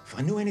 If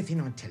I knew anything,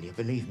 I'd tell you.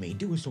 Believe me,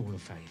 do us all a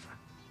favour.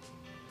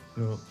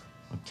 Look,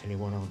 I'll tell you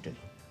what I'll do.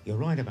 You're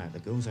right about the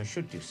girls. I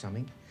should do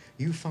something.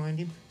 You find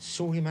him,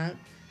 sort him out.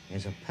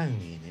 There's a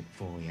pony in it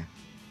for you.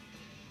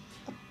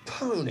 A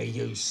pony,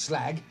 you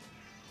slag?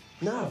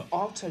 No,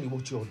 I'll tell you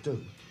what you'll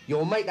do.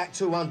 You'll make that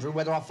 200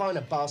 whether I find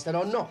a bastard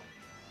or not.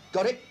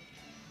 Got it?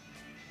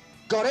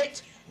 Got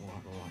it?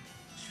 All right.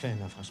 It's fair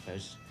enough, I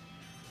suppose.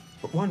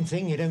 But one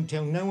thing you don't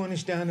tell no one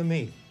is down to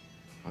me.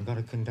 I've got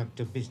to conduct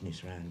a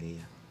business round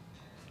here.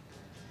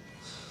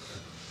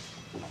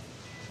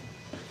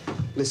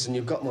 Listen,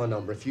 you've got my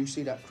number. If you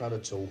see that crowd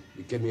at all,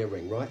 you give me a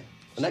ring, right?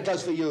 And that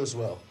goes for you as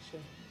well. Sure.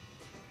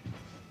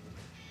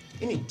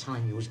 Any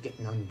time you was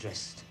getting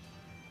undressed.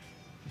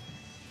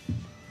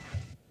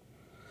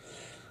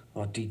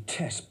 I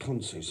detest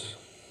ponces.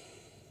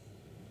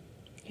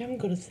 You haven't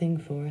got a thing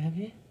for her, have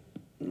you?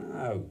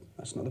 No,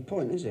 that's not the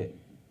point, is it?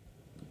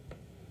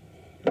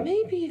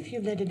 Maybe if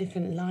you led a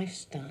different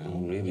lifestyle.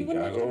 Oh, here we you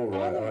wouldn't have go. to All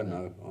right, bother I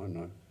her.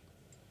 know.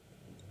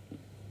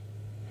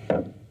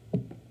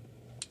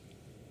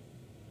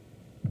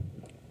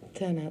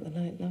 Turn out the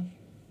light, love.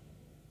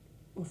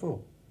 What for?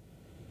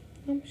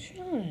 I'm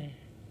shy.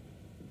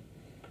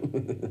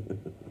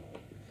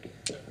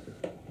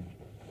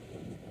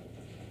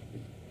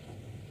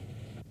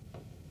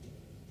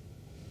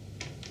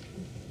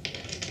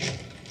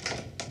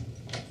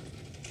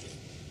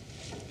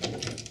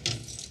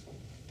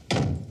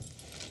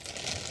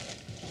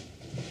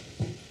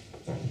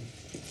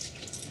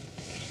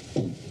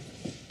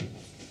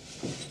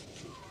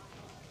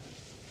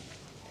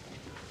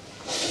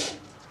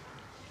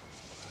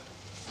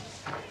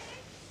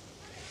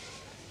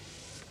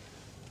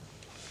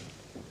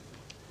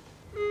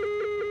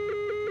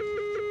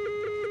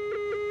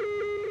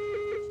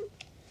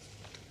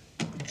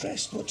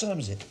 Dressed? What time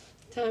is it?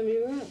 Time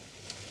you were up.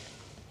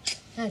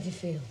 How do you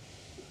feel?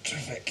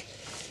 Terrific.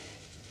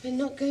 We're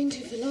not going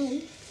to for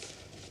long.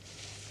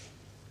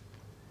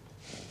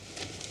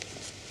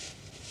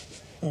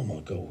 Oh, my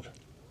God.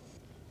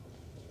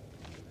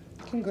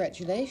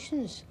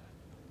 Congratulations.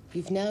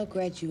 You've now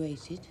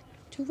graduated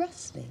to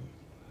rustling.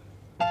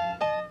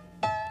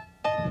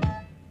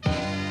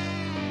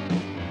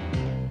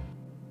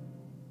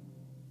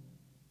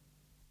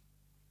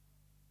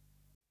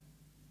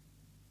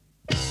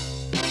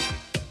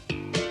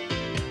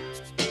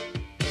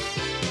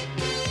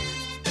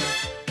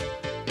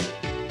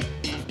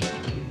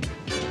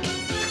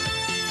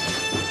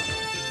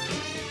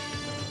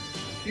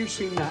 You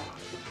seen that?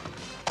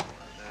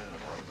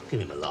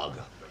 Give him a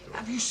lager.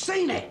 Have you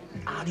seen it?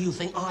 How do you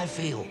think I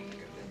feel?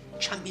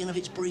 Champion of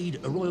its breed,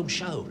 a royal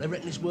show. They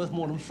reckon it's worth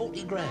more than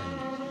 40 grand.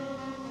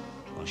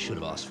 I should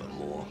have asked for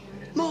more.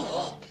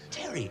 More?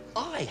 Terry,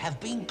 I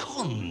have been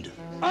conned.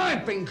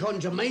 I've been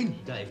conned, you mean?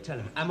 Dave, tell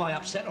him, am I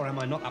upset or am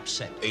I not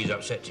upset? He's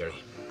upset, Terry.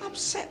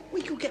 Upset?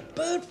 We could get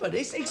bird for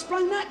this.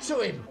 Explain that to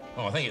him.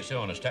 Oh, I think it's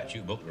still on a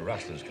statute book the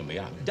rustlers can be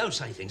hung. Don't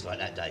say things like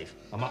that, Dave.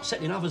 I'm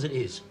upset enough as it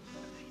is.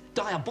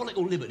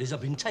 Diabolical liberties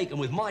have been taken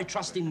with my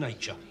trust in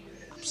nature.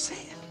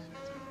 Upset?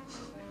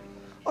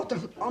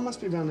 I must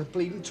be round a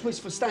bleeding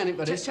twist for standing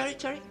for this.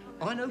 Terry,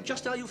 I know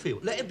just how you feel.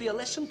 Let it be a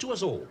lesson to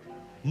us all.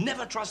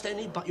 Never trust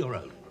any but your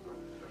own.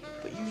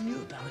 But you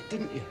knew about it,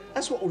 didn't you?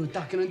 That's what all the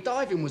ducking and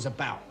diving was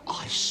about.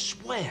 I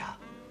swear.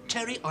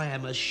 Terry, I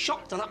am as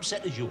shocked and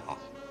upset as you are.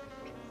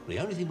 The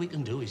only thing we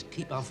can do is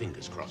keep our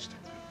fingers crossed.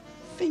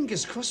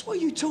 Fingers crossed? What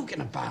are you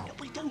talking about?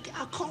 We don't get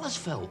our collars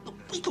felt. Look,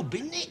 we could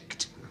be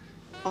nicked.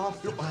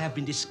 Look, I have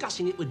been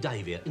discussing it with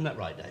Dave here. Isn't that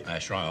right, Dave?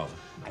 That's right, Arthur.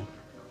 And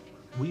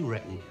we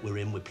reckon we're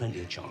in with plenty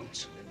of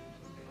chance.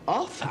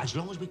 Arthur? As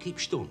long as we keep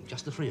stunned,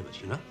 just the three of us,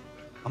 you know?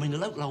 I mean, the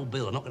local old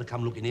Bill are not going to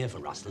come looking here for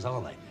rustlers,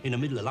 are they? In the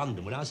middle of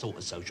London with our sort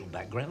of social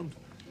background.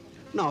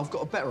 No, I've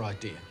got a better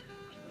idea.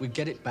 We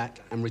get it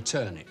back and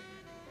return it.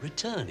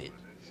 Return it?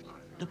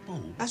 The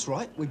ball? That's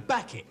right, we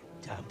back it.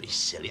 Don't be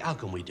silly. How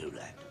can we do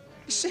that?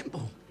 It's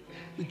simple.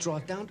 We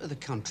drive down to the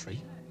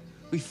country,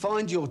 we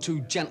find your two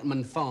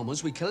gentlemen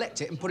farmers, we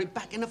collect it and put it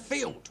back in the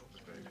field.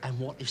 And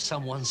what if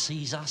someone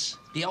sees us?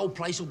 The old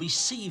place will be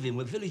seething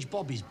with village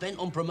bobbies bent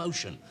on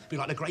promotion. Be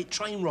like a great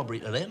train robbery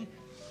to them.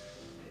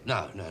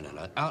 No.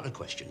 Out of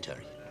question,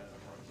 Terry.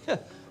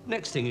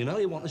 Next thing you know,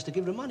 you want us to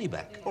give the money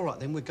back. All right,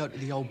 then we'll go to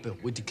the old Bill.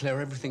 We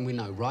declare everything we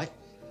know, right?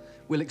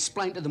 We'll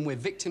explain to them we're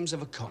victims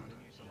of a con.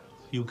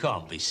 You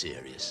can't be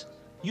serious.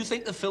 You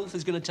think the filth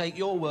is going to take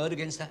your word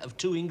against that of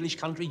two English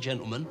country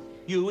gentlemen?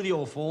 You with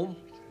your form?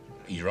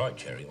 He's right,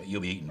 Terry.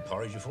 You'll be eating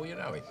porridge before you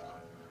know it.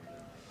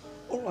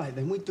 All right,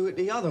 then we do it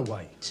the other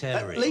way.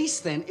 Terry. At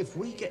least then, if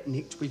we get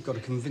nicked, we've got a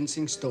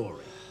convincing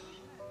story.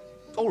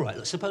 All right,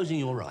 look, supposing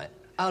you're right,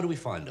 how do we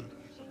find them?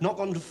 Knock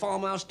on to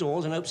farmhouse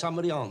doors and hope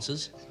somebody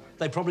answers?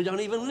 They probably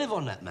don't even live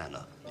on that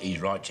manor. He's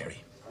right,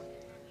 Terry.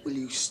 Will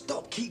you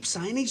keep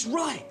saying he's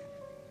right?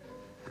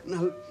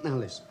 Now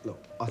listen,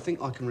 look, I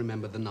think I can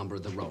remember the number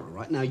of the roller,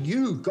 right? Now,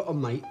 you've got a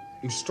mate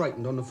who's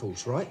straightened on the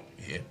force, right?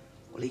 Yeah.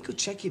 Well, he could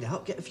check it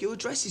out, get a few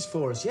addresses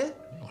for us, yeah?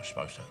 I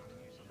suppose so.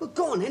 Well,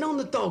 go on then, on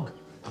the dog.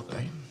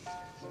 OK.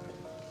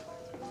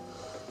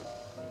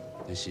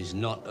 This is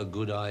not a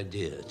good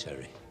idea,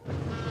 Terry.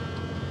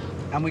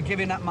 And we're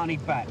giving that money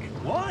back.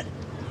 What?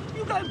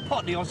 You going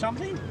potty or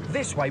something?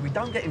 This way, we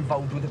don't get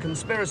involved with a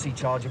conspiracy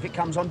charge if it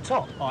comes on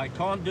top. I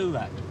can't do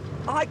that.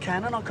 I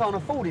can, and I can't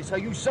afford it, so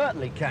you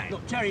certainly can.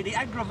 Look, Terry, the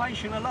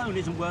aggravation alone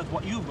isn't worth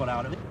what you've got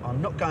out of it.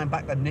 I'm not going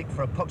back to Nick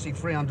for a poxy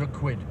 300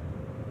 quid.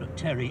 Look,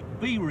 Terry,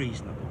 be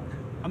reasonable.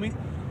 I mean,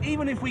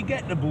 even if we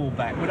get the bull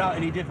back without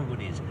any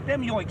difficulties,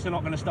 them yoiks are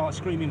not going to start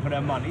screaming for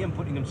their money and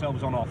putting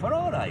themselves on offer,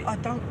 are they? I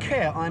don't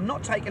care. I'm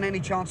not taking any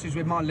chances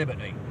with my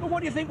liberty. Well, what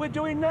do you think we're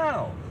doing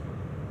now?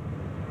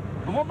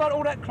 And what about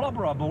all that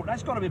clobber I bought?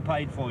 That's got to be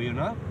paid for, you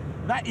know?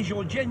 That is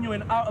your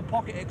genuine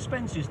out-of-pocket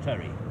expenses,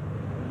 Terry.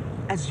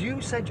 As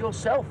you said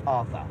yourself,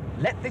 Arthur,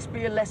 let this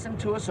be a lesson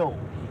to us all.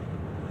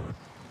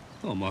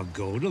 Oh, my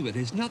God, look at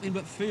this. Nothing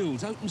but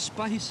fields, open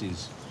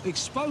spaces.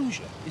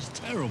 Exposure is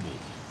terrible.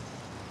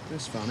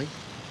 That's funny.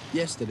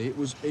 Yesterday it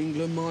was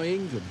England, my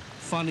England.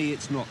 Funny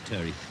it's not,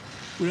 Terry.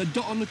 We're a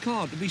dot on the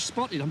card to be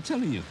spotted, I'm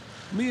telling you.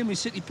 Me and my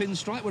city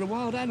pinstripe with a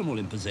wild animal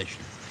in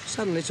possession.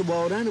 Suddenly it's a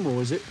wild animal,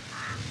 is it?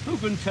 Who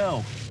can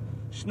tell?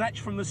 Snatched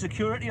from the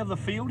security of the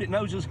field, it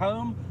knows us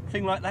home.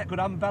 Thing like that could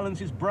unbalance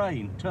his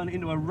brain, turn it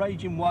into a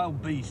raging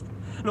wild beast.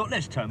 Look,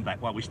 let's turn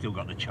back while we still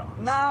got the chance.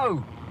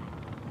 No!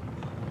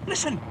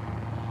 Listen!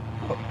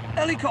 Look,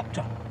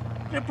 helicopter!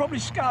 They're probably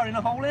scouring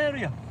the whole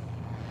area.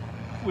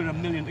 We're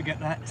 $1 million to get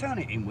that. Turn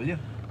it in, will you?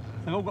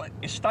 They've all got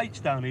estates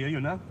down here,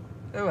 you know.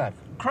 Who have?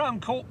 Crown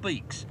Court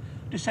beaks,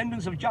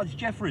 descendants of Judge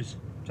Jeffreys.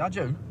 Judge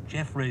who?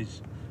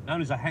 Jeffreys,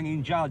 known as a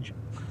hanging judge.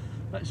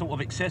 That sort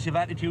of excessive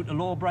attitude to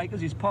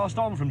lawbreakers is passed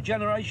on from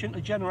generation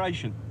to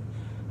generation.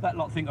 That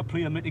lot think a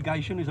plea of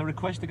mitigation is a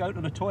request to go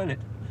to the toilet.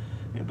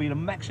 It'll be the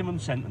maximum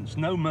sentence.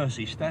 No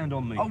mercy. Stand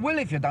on me. I will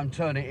if you don't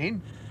turn it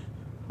in.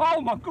 Oh,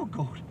 my good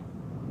God.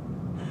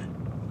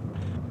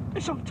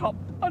 It's on top.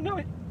 I know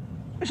it.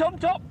 It's on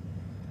top.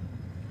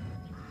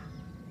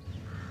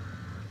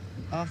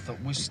 Arthur,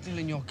 we're still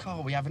in your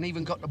car. We haven't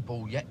even got the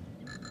ball yet.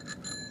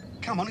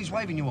 Come on, he's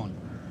waving you on.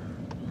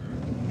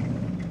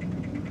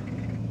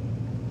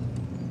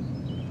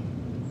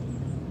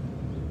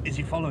 Is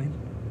he following?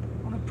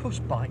 On a push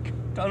bike.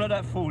 Don't let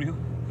that fool you.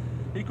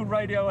 He could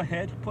radio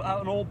ahead, put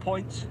out on all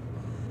points.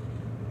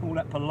 All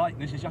that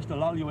politeness is just to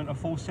lull you into a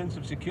false sense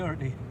of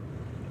security.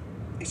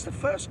 It's the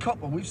first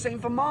copper we've seen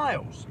for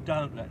miles.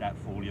 Don't let that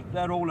fool you.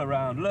 They're all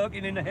around,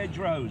 lurking in the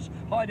hedgerows,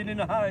 hiding in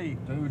the hay.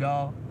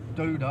 Doodah,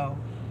 doodah.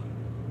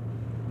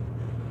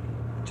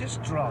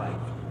 Just drive.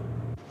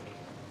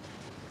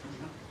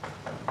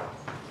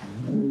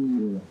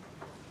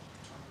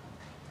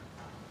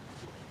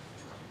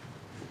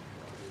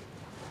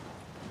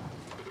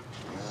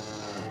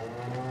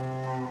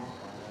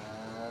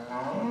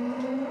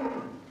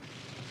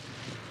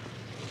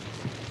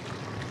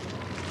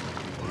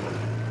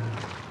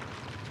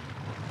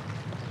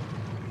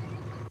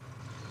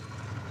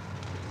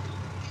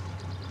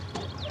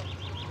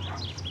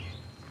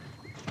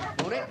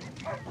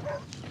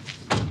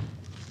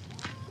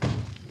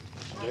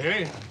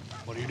 Daley,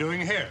 what are you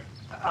doing here?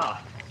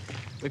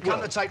 We've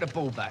come to take the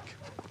ball back.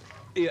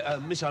 Yeah,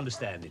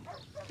 misunderstanding.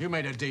 You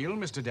made a deal,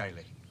 Mr.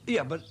 Daley.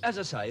 Yeah, but as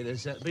I say,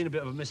 there's been a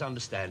bit of a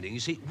misunderstanding.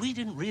 You see, we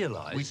didn't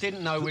realise... We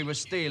didn't know we were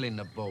stealing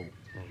the ball.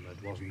 Well,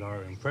 that wasn't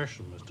our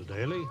impression, Mr.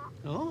 Daley.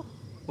 Oh?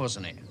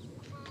 Wasn't it?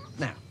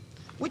 Now,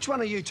 which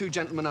one of you two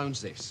gentlemen owns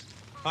this?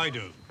 I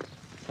do.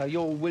 So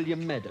you're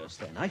William Meadows,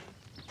 then, eh?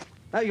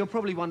 Now, you're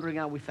probably wondering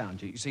how we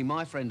found you. You see,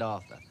 my friend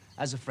Arthur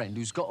has a friend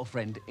who's got a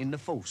friend in the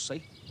force,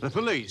 see? The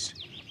police?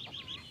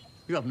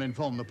 You haven't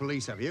informed the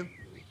police, have you?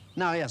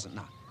 No, he hasn't,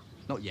 no.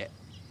 Not yet.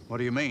 What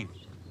do you mean?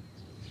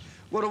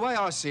 Well, the way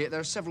I see it, there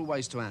are several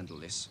ways to handle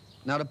this.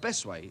 Now, the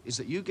best way is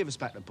that you give us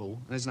back the ball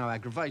and there's no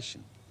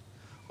aggravation.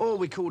 Or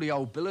we call the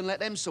old bill and let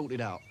them sort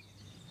it out.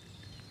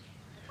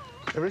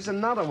 There is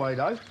another way,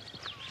 though.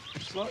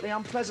 Slightly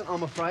unpleasant,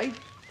 I'm afraid.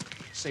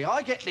 See,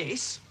 I get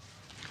this.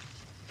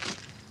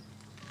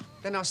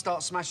 Then I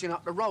start smashing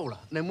up the roller.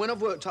 And then when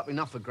I've worked up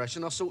enough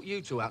aggression, I'll sort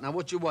you two out. Now,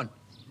 what do you want?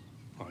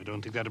 I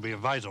don't think that'd be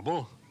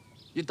advisable.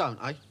 You don't,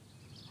 eh?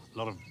 A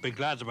lot of big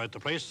lads about the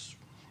place.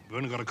 We've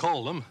only got to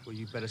call them. Well,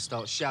 you better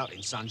start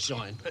shouting,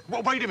 sunshine.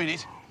 Well, wait a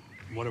minute.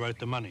 What about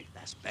the money?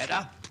 That's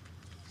better.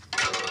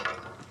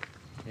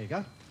 Here you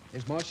go.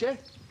 Here's my share.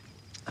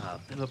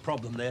 Bit of a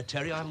problem there,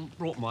 Terry. I haven't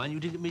brought mine. You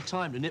didn't give me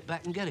time to nip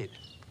back and get it.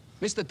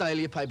 Mr.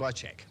 Daley, you pay by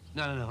cheque.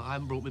 No, I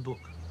haven't brought my book.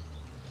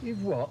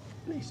 You've what?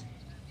 Please.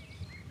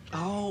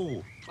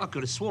 Oh, I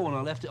could have sworn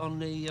I left it on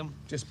the,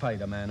 Just pay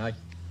the man, eh?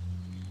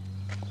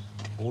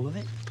 All of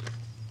it?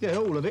 Yeah,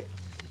 all of it.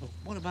 But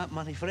what about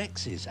money for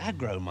exes?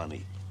 Aggro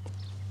money?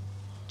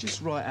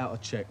 Just write out a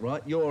cheque,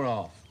 right? Your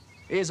half.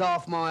 Here's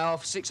half, my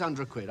half,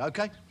 600 quid,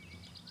 OK?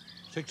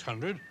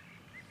 600?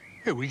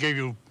 Here, we gave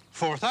you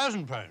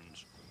 £4,000.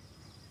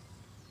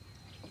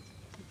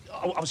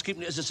 I was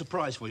keeping it as a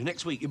surprise for you.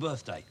 Next week, your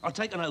birthday. I'll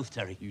take an oath,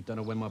 Terry. You don't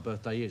know when my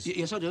birthday is?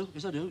 Yes, I do.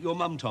 Yes, I do. Your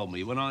mum told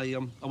me when I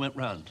went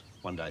round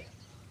one day.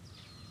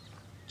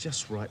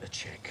 Just write a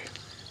cheque.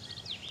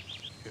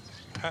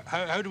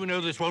 How do we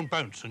know this won't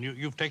bounce and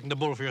you've taken the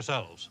bull for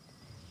yourselves?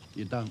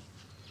 You don't.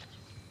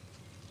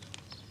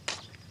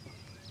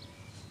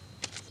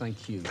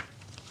 Thank you.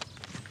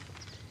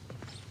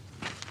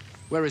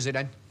 Where is it,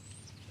 then?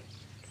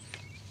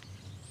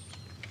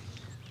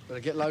 Better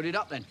get loaded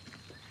up, then.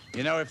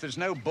 You know, if there's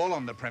no bull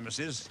on the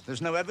premises,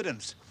 there's no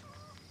evidence.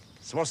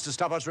 So what's to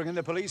stop us ringing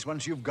the police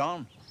once you've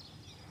gone?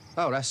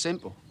 Oh, that's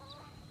simple.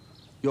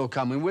 You're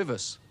coming with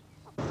us.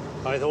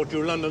 I thought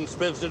you London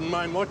spivs didn't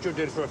mind what you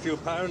did for a few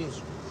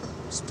pounds.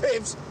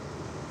 Spivs?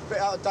 Bit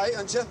out of date,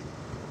 aren't you?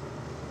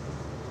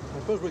 I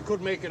suppose we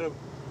could make it a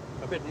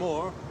bit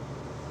more.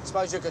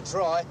 Suppose you could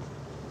try.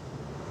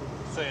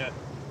 Say,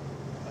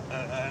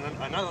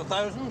 another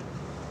 1,000?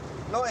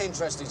 Not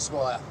interested,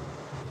 Squire.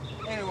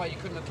 Anyway, you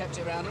couldn't have kept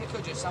it around here,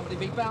 could you? Somebody'd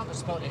be bound to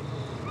spot it.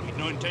 We'd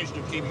no intention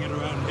of keeping it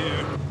around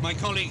here. My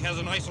colleague has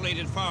an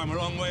isolated farm a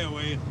long way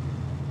away.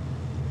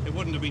 It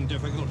wouldn't have been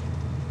difficult.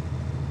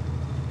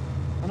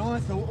 And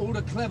I thought all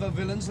the clever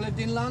villains lived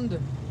in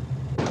London.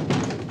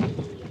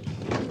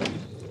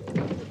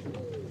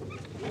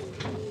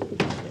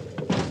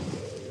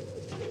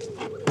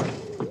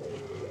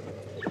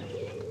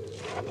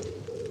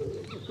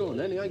 Go on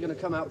then, he ain't gonna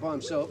come out by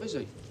himself, is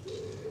he?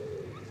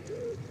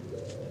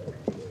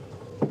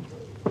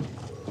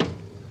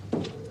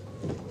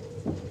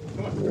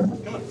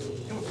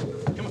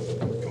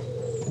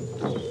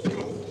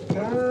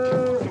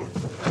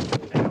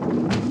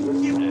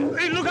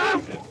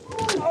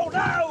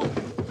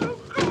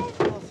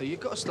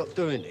 Stop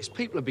doing this.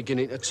 People are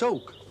beginning to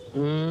talk.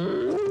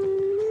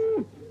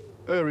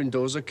 Her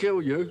indoors will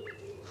kill you.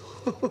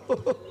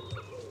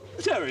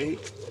 Terry!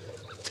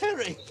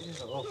 Terry!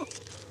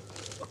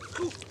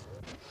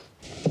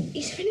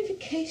 He's a bit of a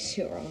case,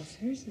 your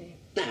Arthur, isn't he?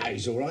 Nah,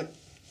 he's all right.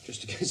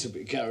 Just gets a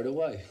bit carried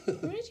away. Why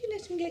do you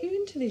let him get you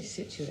into these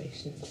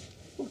situations?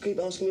 I keep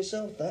asking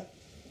myself that.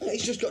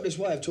 He's just got this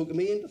way of talking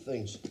me into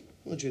things.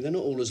 Mind you, they're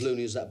not all as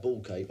loony as that ball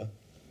caper.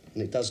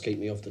 And it does keep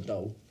me off the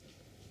dole.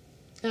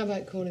 How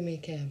about calling me a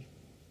cab?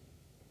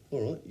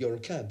 All right, you're a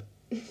cab.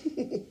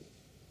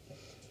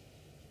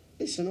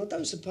 Listen, I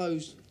don't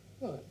suppose...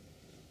 What?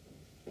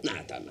 Nah,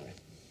 I don't know.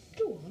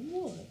 Go on,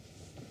 what?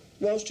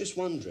 Well, I was just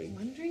wondering...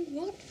 Wondering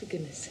what, for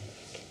goodness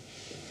sake?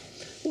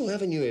 Well,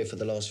 having you here for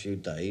the last few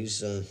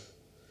days,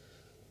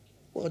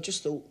 well, I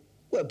just thought,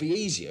 well, it'd be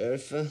easier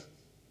if, I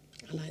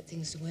like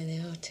things the way they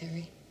are,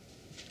 Terry.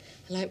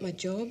 I like my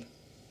job,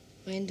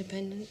 my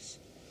independence.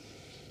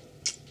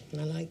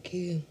 And I like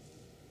you.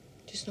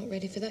 Just not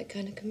ready for that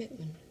kind of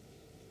commitment.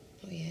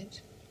 Not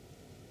yet.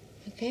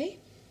 Okay?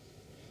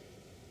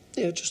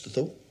 Yeah, just a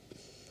thought.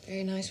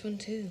 Very nice one,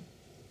 too.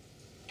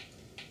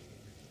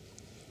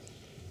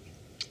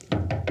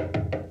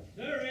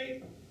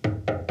 Terry!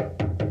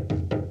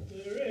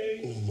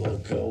 Terry! Oh, my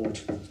God.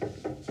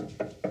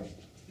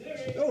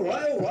 Terry! All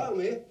right, I'm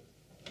here.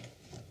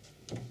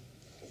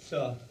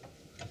 So,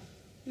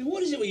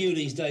 what is it with you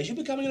these days? You're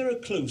becoming a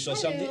recluse or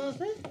something? Hello,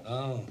 Arthur.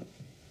 Oh.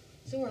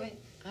 It's all right.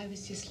 I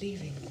was just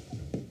leaving.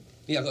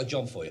 Yeah, I've got a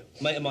job for you.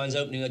 A mate of mine's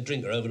opening a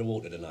drinker over the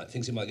water tonight.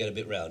 Thinks it might get a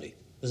bit rowdy.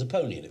 There's a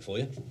pony in it for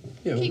you.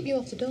 Yeah. Keep you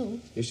off the door.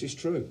 This is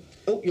true.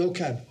 Oh, your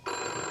cab.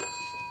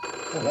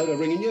 Hello, they're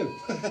ringing you.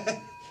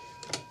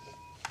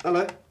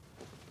 Hello.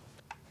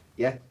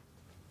 Yeah?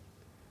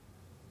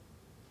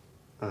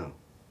 Oh.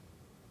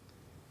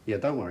 Yeah,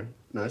 don't worry.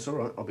 No, it's all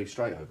right. I'll be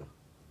straight over.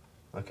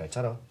 OK,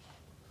 ta-da.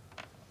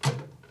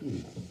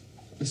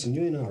 Listen,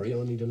 you in a hurry? I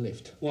need a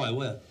lift. Why,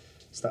 where?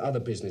 It's that other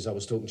business I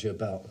was talking to you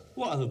about.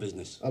 What other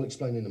business? I'll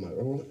explain in the motor,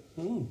 all right?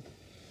 Oh.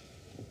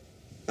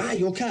 Ah,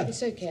 your cab.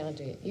 It's OK, I'll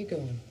do it. You go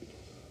on.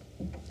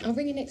 I'll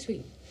ring you next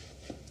week.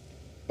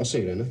 I'll see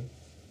you then, eh?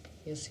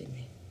 You'll see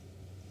me.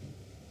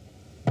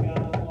 Come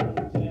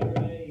on,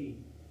 Terry.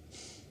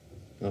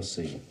 I'll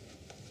see you.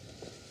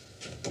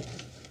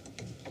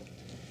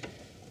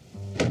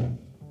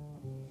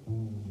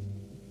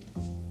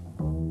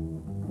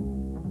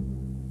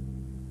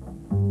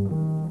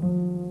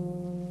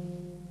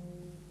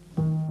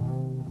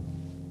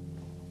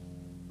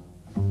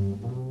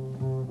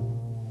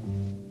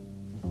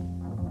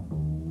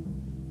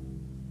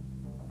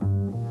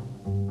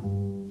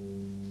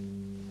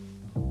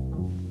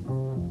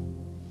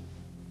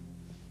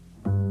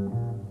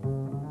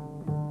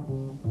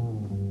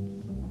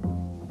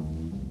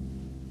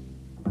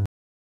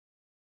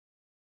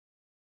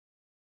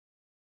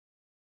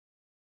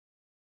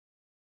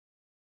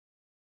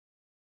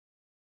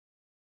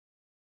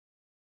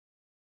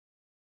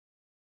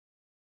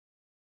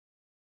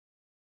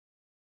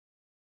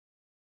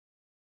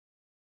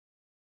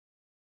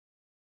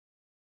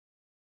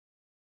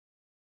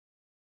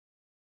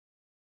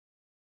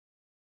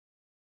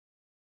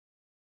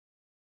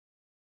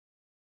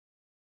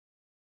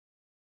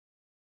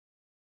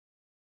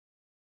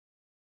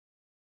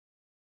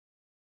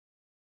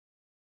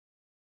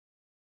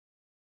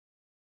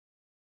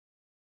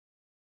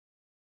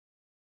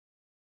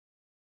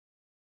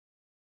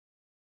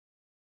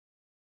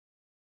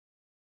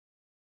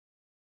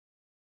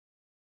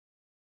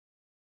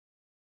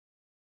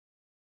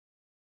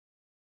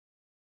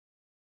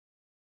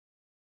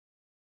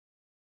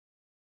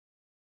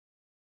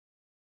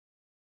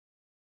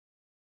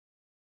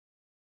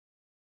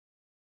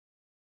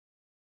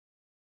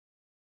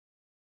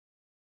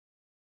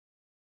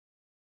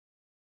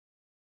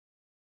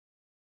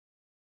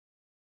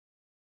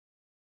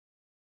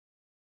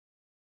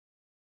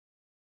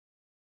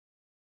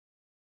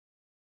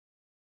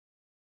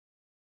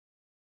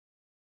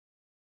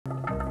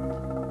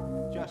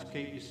 Just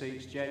keep your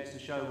seats, gents. The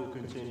show will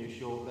continue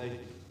shortly.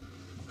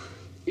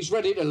 He's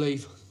ready to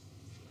leave.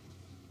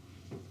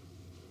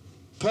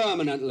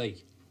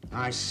 Permanently.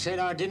 I said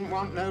I didn't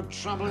want no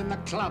trouble in the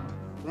club.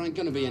 There ain't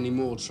gonna be any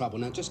more trouble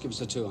now. Just give us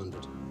the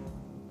 200.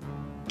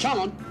 Come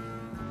on.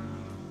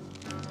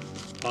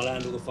 I'll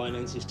handle the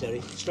finances, Terry.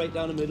 Straight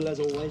down the middle, as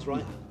always,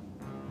 right?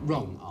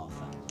 Wrong,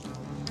 Arthur.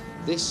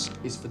 This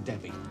is for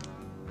Debbie.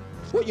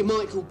 What you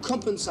might call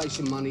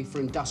compensation money for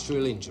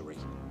industrial injury.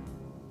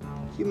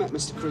 You met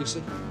Mr.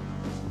 Creasy?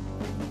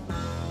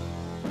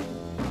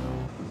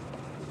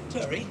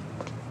 Terry?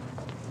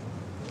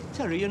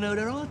 Terry, you know,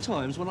 there are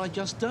times when I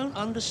just don't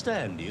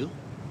understand you.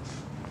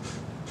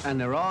 And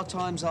there are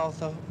times,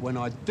 Arthur, when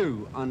I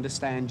do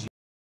understand you.